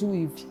nikalook juu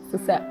hivi.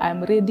 Sasa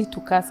I'm ready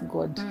to curse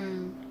God.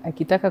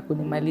 Akitaka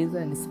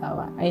kunimaliza ni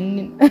sawa.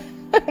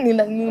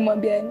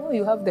 Nimwambia, I know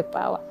you have the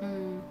power.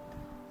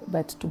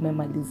 But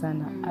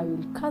tumemalizana. I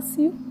will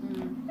curse you.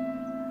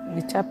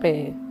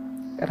 Nichape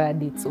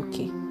radi, it's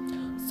okay.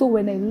 So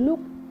when I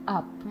looked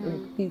up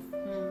like this,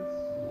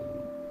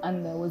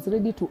 and I was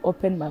ready to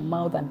open my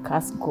mouth and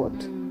curse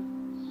God,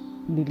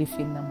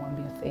 nilifeel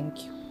namwambia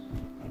thank you.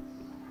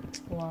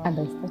 Wow. And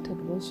I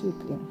started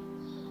worshiping.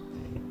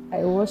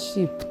 I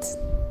worshipped.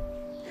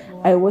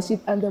 Wow. I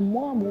worshipped, and the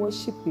more I'm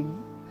worshiping,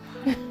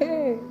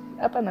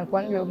 hapa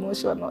nakuanga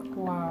emotional.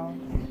 Wow.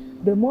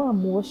 The more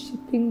I'm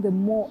worshiping, the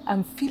more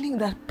I'm feeling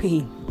that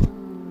pain.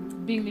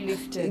 Being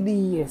lifted.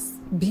 Yes,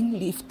 being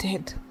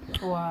lifted.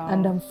 Wow.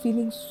 And I'm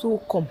feeling so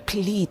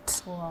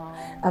complete. Wow.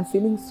 I'm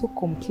feeling so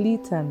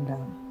complete, and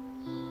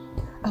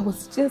I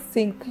was just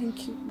saying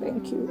thank you.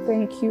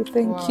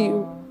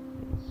 Wow.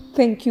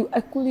 Thank you.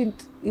 I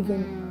couldn't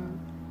even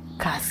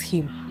curse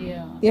him.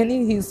 Yeah.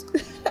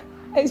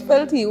 I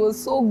felt he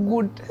was so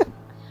good.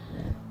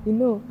 You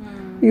know,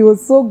 he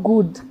was so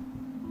good.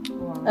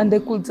 Wow. And I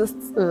could just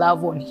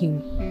love on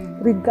him.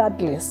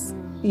 Regardless.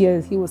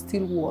 Yes, he was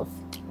still worth.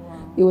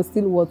 Wow. He was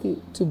still worthy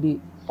to be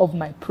of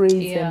my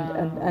praise. Yeah.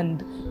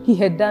 And he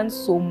had done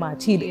so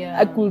much.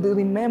 I could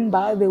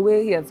remember the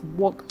way he has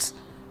walked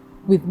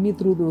with me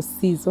through those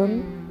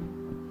seasons.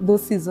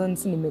 Those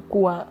seasons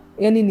nimekuwa,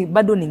 yani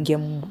bado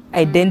ningem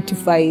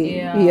identify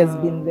he has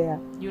been there.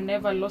 You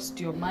never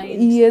lost your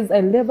mind. Yes,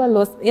 I never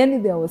lost. Yani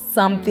there was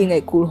something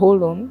I could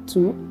hold on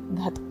to,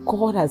 that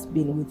God has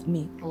been with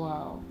me.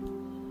 Wow.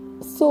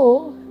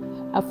 So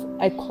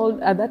I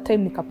called at that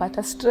time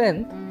nikapata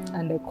strength.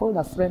 and I called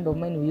a friend of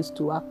mine who used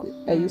to work with,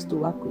 I used to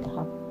work with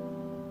her.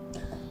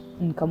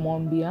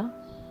 Nikamwambia,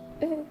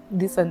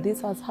 this and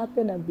this has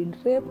happened, I've been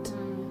raped,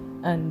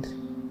 and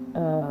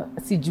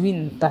sijui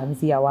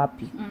nitaanzia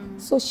wapi.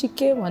 So she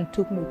came and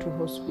took me to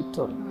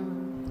hospital.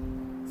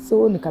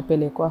 So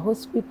nikapelekwa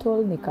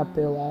hospital,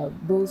 nikapewa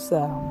those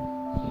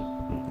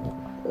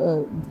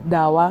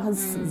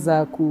dawas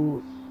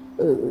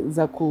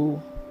za ku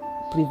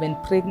prevent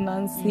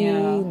pregnancy,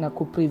 na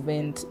ku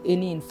prevent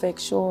any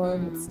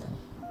infections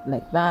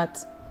like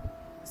that.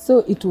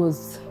 So it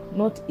was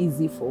not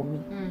easy for me.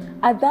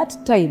 At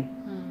that time,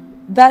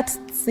 that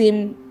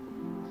same,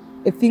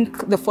 I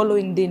think the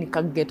following day,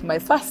 nika get my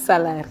first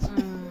salary.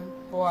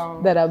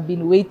 Wow. That I've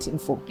been waiting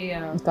for.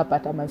 Yeah.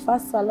 My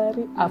first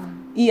salary a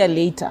year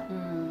later.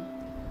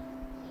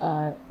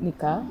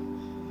 Nika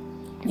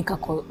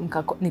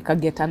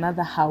get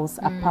another house,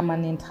 a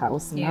permanent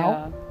house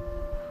now.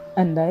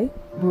 And I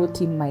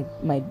brought in my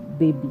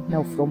baby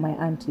now from my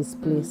auntie's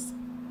place.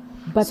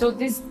 But so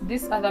this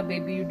other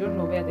baby, you don't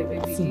know where the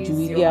baby is,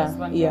 your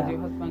husband is?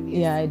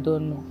 Yeah, I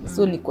don't know.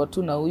 So niko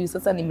tu na huyu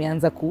sasa,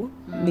 nimeanza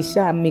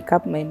nisha make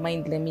up my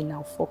mind, let me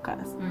now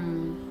focus.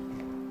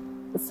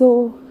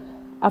 So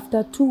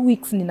after 2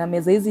 weeks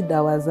ninameza hizi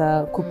dawa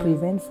za ku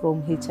prevent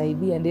from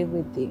HIV and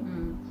everything.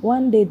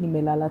 One day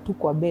nimelala tu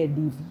kwa bed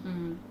hivi.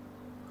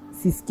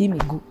 Sisikii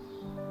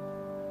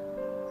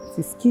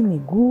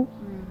miguu.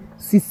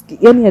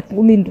 Yani I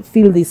only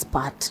feel this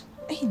part.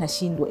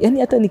 Nashindwa. Yani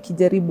hata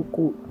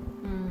nikijaribu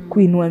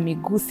kuinua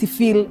miguu, si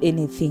feel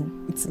anything.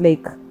 It's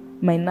like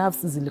my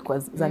nerves zilikuwa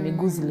za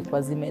miguu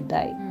zilikuwa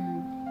zimedai.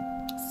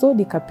 So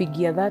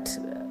nikapigia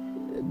that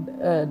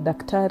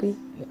daktari,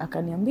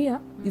 akaniambia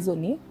hizo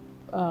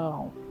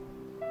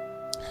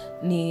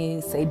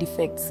ni side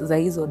effects za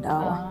hizo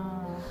dawa.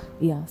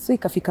 Yeah, so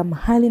ikafika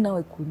mahali now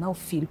I could now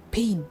feel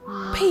pain.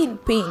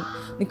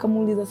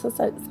 Nikamuuliza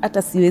sasa,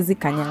 hata siwezi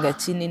kanyanga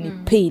chini, ni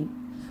pain.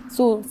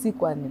 So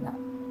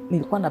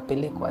nilikuwa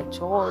napelekwa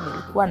choo,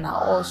 nilikuwa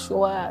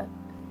naoshwa.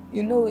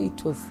 You know,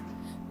 it was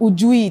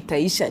ujui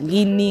itaisha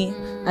lini,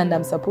 and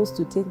I'm supposed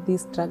to take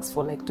these drugs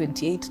for like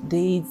 28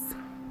 days.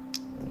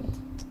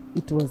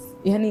 It was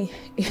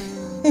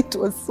it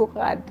was so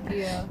hard.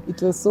 Yeah.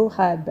 It was so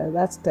hard at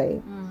that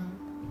time.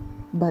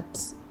 But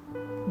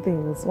there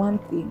was one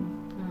thing.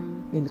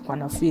 Nilikuwa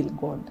na feel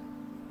God.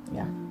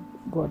 Yeah.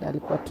 God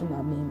alikuwa tu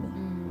na mimi.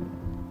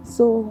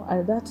 So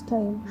at that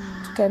time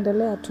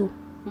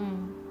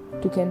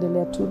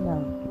tukaendelea tu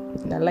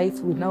na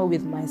life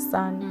with my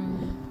son.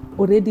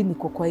 Already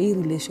niko kwa hii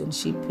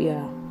relationship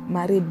ya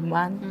married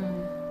man.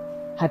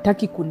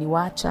 Hataki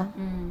kuniwacha.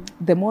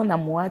 The more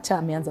namuacha,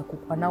 ameanza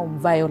kukuwa now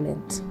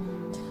violent.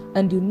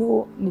 And you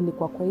know,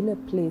 nilikuwa kwa ile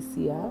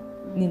place ya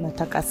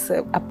ninataka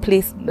a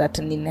place that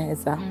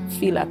ninaweza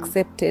feel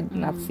accepted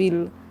na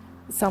feel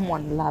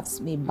someone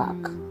loves me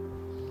back.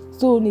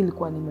 So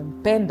nilikuwa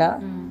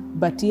nimempenda,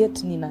 but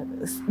yet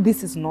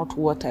this is not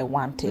what I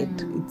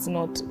wanted. It's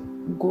not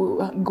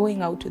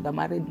going out with a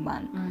married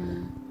man.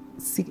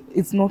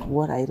 It's not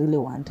what I really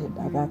wanted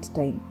at that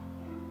time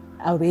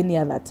or any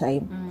other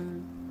time.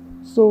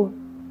 So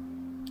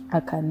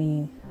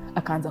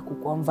akaanza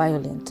kukuwa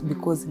violent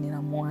because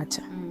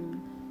ninamwacha.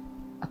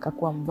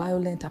 Akakuwa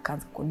violent,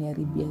 akaanza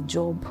kuniharibia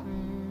job.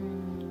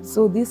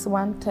 So this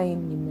one time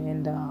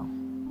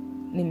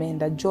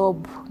nimeenda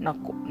job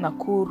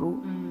Nakuru,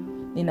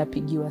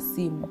 ninapigiwa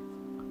simu.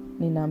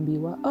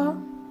 Ninaambiwa,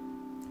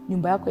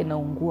 nyumba yako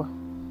inaungua.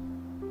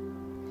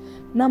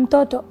 Na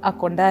mtoto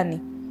ako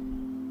ndani.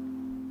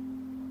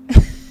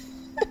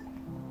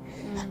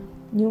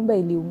 Nyumba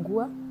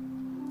iliungua,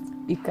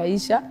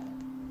 ikaisha.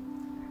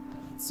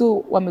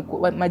 So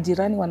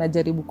majirani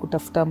wanajaribu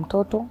kutafuta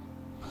mtoto.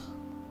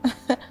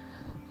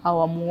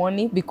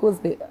 Hawamuoni because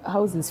the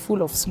house is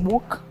full of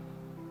smoke.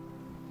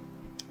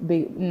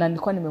 Na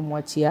nilikuwa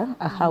nimemwachia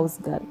a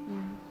house girl.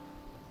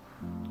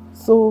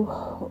 So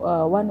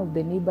one of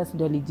the neighbors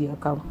ndio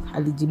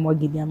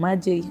alijimwagilia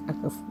maji,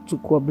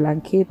 akachukua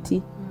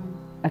blanketi,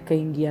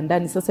 akaingia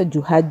ndani. Sasa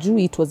juu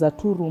hajui, it was a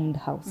 2-roomed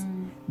house.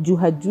 Juu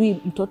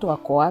hajui mtoto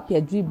wako wapi,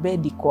 hajui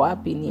bed iko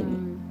wapi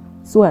nini.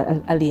 So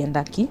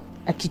alienda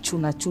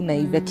akichuna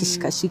hivi,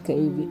 akishikashika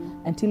hivi,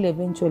 until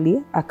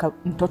eventually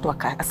mtoto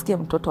akasikia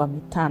mtoto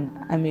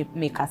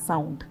make a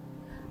sound,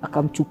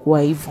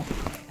 akamchukua hivyo.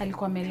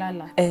 Alikuwa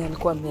amelala.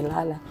 Alikuwa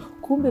amelala.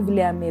 Kumbe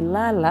vile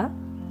amelala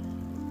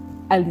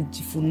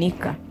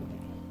alijifunika.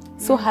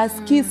 So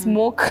haski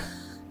smoke,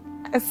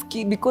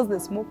 because the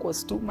smoke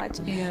was too much.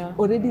 Yeah.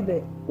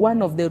 Already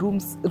one of the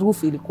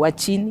roof ilikuwa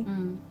chini.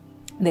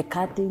 The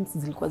curtains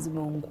zilikuwa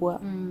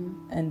zimeungua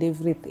and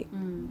everything.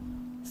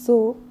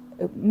 So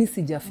mimi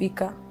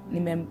sijafika,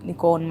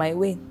 niko on my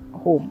way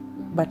home,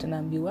 but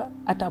naambiwa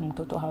hata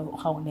mtoto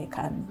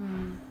haonekani.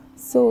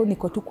 So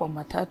niko tu kwa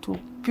matatu,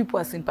 people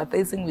are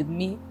sympathizing with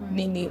me,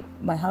 nini,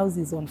 my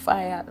house is on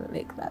fire,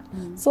 like that.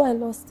 So I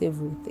lost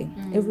everything.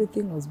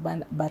 Everything was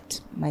burned,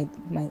 but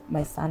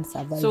my son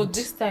survived. So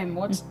this time,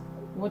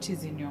 what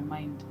is in your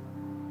mind?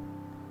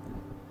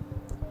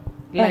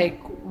 Like,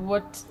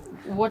 what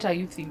What are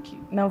you thinking?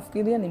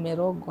 Nafikiria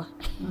nimerogwa.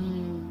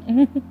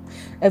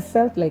 I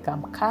felt like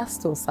I'm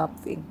cursed or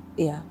something.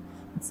 Yeah,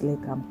 it's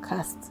like I'm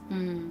cursed.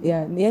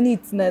 Yeah, yani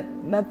it's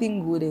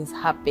nothing good is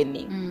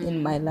happening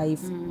in my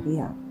life.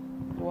 Yeah.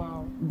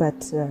 Wow.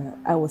 But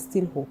I was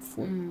still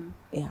hopeful.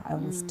 Yeah, I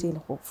was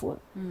still hopeful.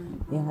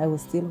 Yeah, I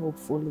was still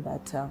hopeful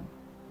that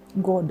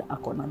God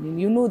akona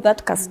mimi. You know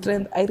that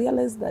strength. I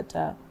realized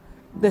that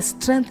the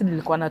strength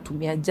nilikuwa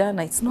natumia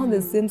jana, it's not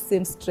the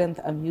same strength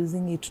I'm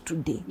using it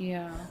today.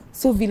 Yeah.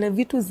 So vile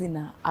vitu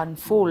zina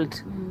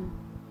unfold,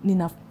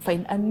 nina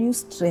find a new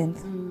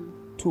strength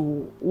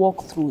to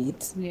walk through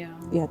it.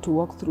 Yeah, to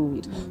walk through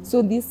it.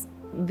 So this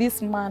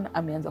man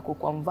ameanza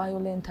kuwa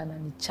violent,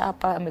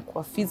 ananichapa,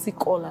 amekuwa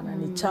physical,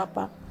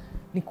 ananichapa,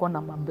 niko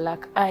na ma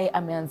black eye,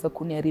 ameanza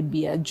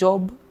kuniharibia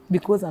job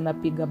because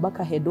anapiga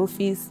baka head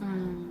office,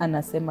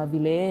 anasema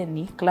vile yeye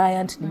ni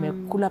client,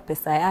 nimekula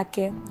pesa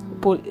yake,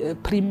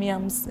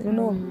 premiums, you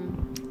know,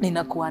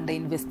 ninakuwa under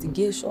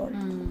investigation.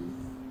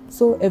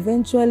 So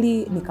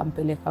eventually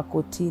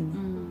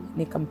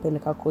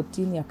nikampeleka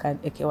kotini,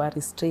 akaekewa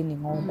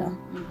restraining order.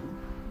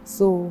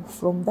 So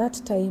from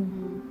that time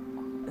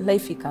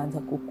life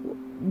ikaanza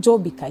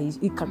job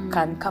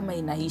kama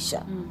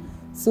inaisha.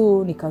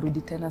 So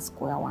nikarudi tena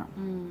square one.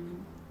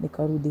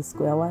 Nikarudi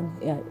square one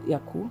ya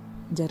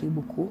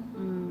kujaribu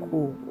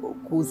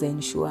kuuza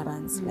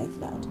insurance like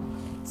that.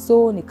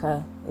 So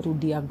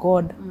nikarudia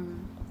God,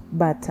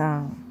 but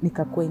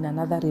nikakuwa in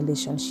another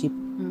relationship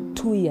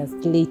 2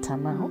 years later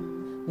now.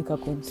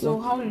 So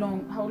how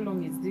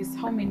long is this?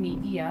 How many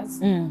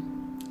years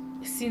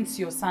since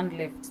your son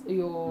left,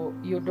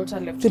 your daughter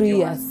left 3 your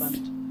years.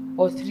 husband?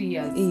 Or 3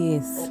 years?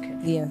 Yes.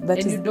 Okay. Yeah.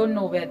 And you don't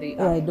know where they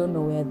are? I don't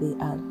know where they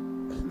are.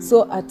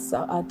 So at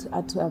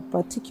a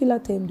particular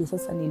time,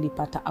 sasa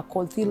nilipata a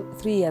call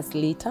 3 years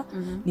later,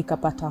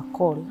 nikapata a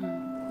call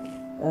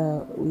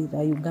with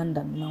a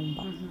Ugandan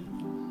number.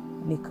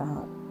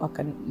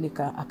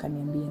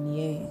 Akaniambia ni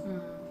yeye.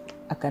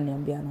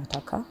 Akaniambia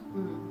anataka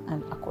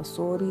and ako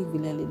sorry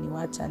vile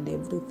aliniwacha and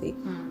everything.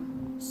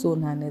 So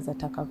na anaweza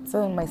taka.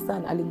 So my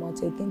son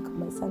alimwacha,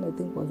 my son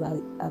was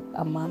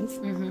a month.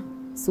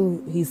 So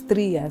he's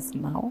 3 years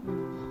now.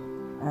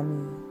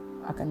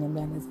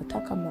 Akaniambia anaweza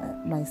taka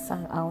my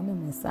son, aone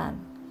my son.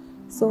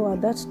 So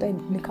at that time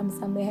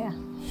nikamsamehea.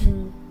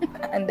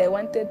 And I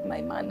wanted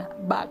my man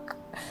back,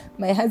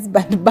 my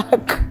husband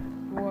back.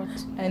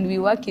 What? And we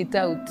work it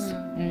out.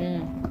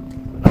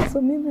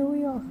 So mimi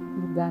huyo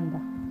Uganda,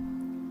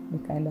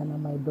 nikaenda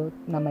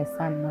na my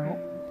son now,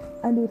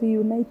 and we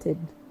reunited.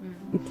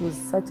 It was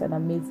such an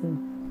amazing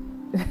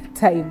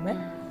time.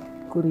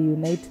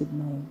 Reunited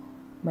with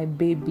my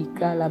baby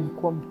girl,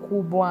 amekuwa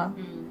mkubwa.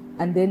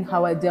 And then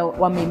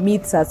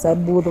wame-meet sasa,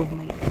 both of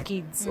my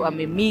kids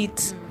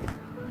wame-meet.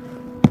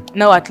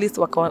 Now at least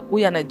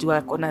huyu anajua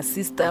akona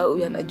sister,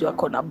 huyu anajua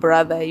akona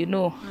brother, you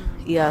know.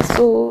 Yeah,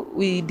 so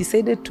we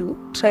decided to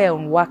try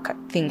and work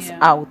things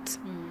out.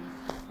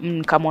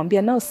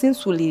 Kamwambia, now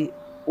since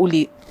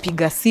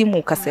ulipiga simu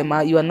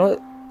ukasema you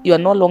are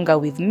no longer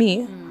with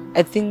me,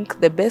 I think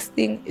the best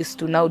thing is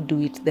to now do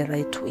it the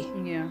right way.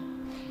 Yeah.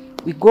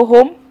 We go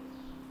home.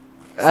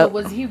 So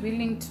was he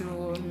willing to,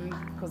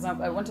 because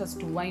I want us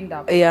to wind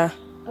up. Yeah.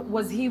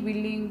 Was he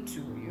willing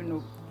to,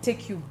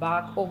 take you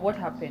back, or what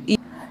happened?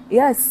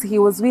 Yes, he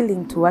was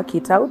willing to work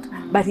it out,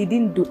 but he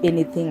didn't do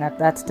anything at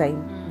that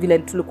time. Vile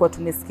tulikuwa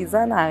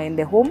tumesikizana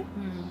aende home,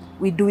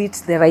 we do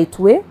it the right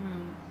way.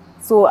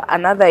 So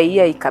another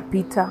year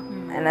ikapita,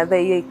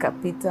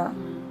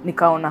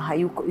 nikaona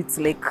hayuko, it's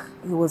like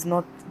he was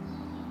not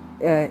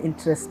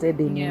interested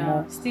anymore.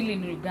 Yeah, still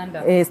in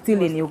Uganda.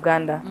 Still in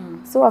Uganda.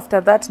 So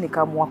after that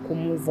nikamua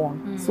move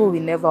on. So we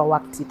never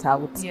worked it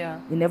out. Yeah.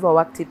 We never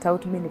worked it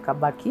out. Mimi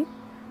nikabaki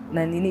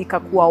na nini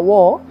ikakuwa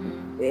war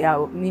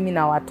ya mimi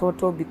na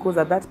watoto,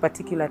 because at that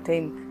particular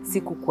time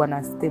sikukuwa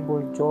na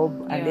stable job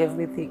and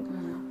everything.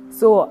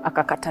 So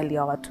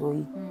akakatalia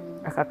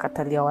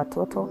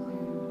watoto.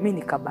 Mimi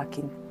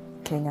nikabaki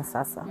Kenya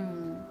sasa.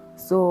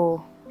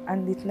 So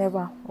and it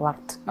never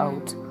worked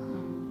out.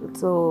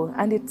 So,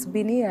 and it's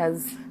been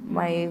years.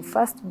 My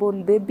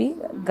firstborn baby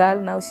girl,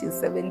 now she's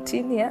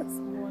 17 years.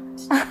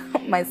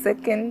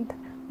 What?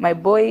 My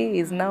boy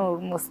is now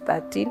almost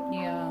 13.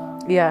 Yeah.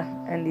 Yeah,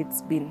 and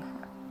it's been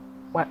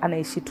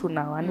anaishi tu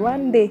now. And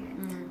one day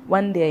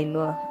I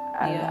know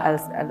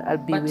I'll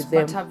be with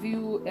them. But have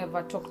you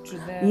ever talked to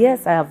them?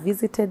 Yes, I have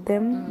visited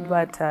them,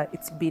 but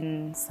it's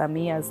been some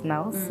years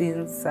now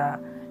since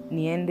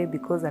niende,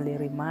 because ali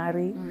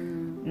remarry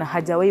na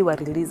hajawahi wa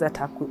release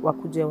hata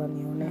wakuje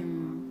wanione.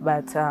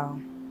 But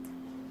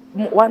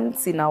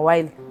once in a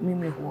while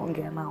mimi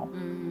huongea nao.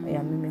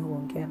 Yeah, mimi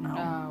huongea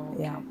nao.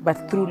 Okay. Yeah,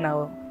 but through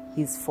now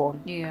his phone.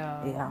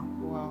 Yeah.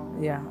 Wow.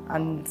 Yeah,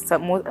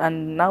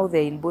 and now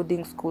they're in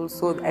boarding school,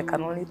 so I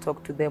can only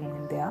talk to them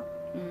when they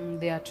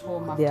are at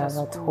home after they are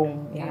school. at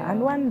home. Yeah.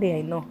 And one day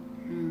I know.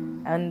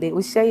 And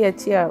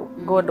ushaiachia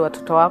God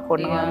watoto wako,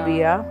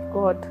 naambia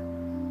God,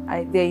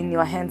 they're in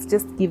your hands,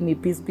 just give me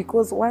peace,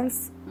 because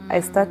once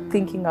I start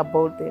thinking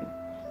about them,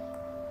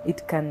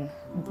 it can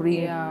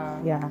bring.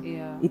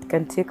 Yeah. It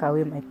can take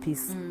away my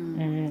peace.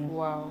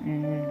 Wow.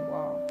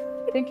 Wow.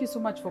 Thank you so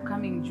much for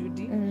coming,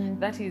 Judy.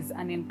 That is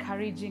an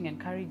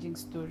encouraging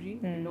story.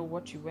 You know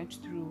what you went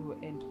through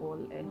and all,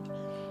 and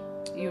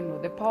you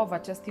know the power of a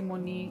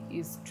testimony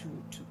is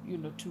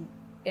to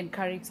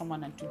encourage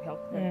someone and to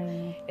help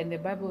them. And the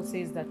Bible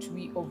says that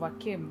we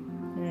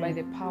overcame by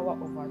the power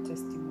of our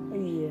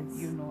testimony. Yes.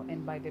 You know,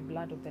 and by the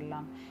blood of the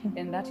Lamb.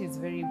 And that is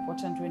very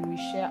important when we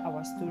share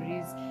our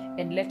stories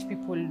and let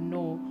people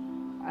know.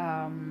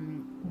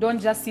 Don't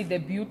just see the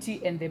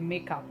beauty and the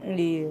makeup.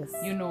 Yes.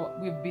 You know,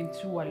 we've been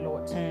through a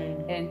lot.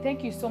 And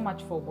thank you so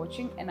much for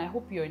watching. And I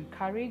hope you're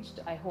encouraged.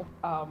 I hope,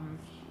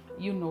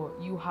 you know,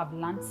 you have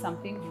learned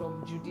something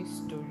from Judy's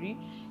story.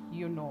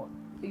 You know,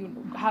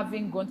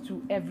 having gone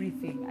through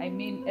everything. I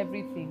mean,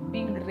 everything.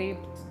 Being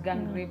raped,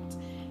 gang raped.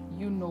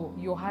 You know,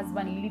 your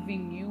husband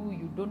leaving you.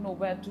 You don't know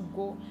where to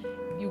go.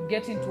 You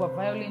get into a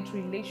violent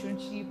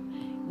relationship.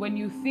 When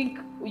you think,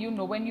 you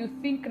know, when you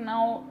think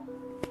now,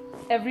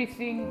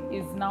 everything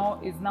is now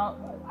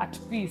at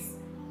peace,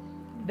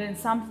 then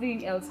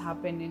something else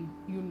happened, and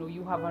you know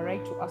you have a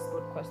right to ask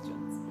God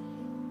questions.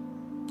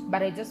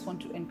 But I just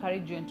want to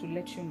encourage you and to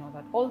let you know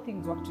that all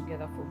things work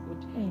together for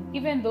good.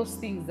 Even those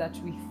things that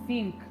we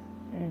think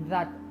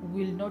that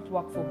will not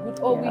work for good,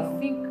 or we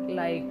think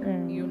like,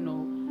 you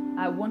know,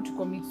 I want to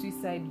commit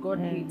suicide, God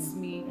hates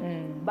me.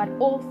 But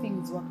all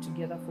things work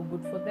together for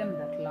good for them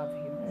that love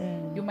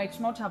him. You might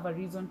not have a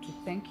reason to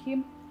thank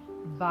him,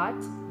 but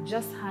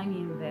just hang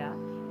in there,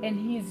 and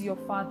he is your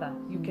father.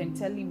 You can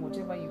tell him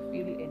whatever you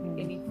feel and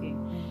anything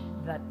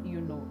that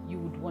you know you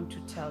would want to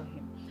tell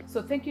him.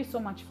 So thank you so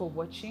much for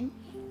watching,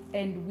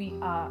 and we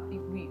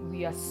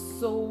are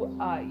so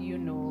you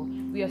know,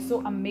 we are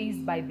so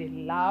amazed by the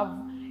love,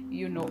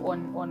 you know,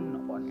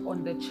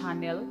 on the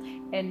channel,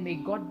 and may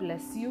God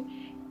bless you.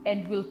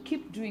 And we'll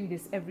keep doing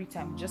this every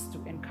time just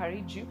to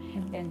encourage you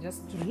and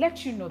just to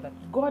let you know that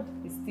God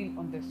is still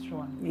on the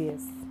throne.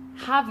 Yes.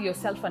 Have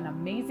yourself an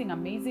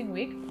amazing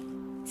week.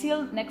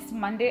 Till next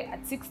Monday at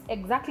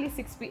exactly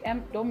 6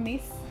 p.m. Don't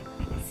miss.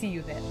 See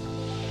you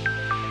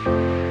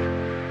then.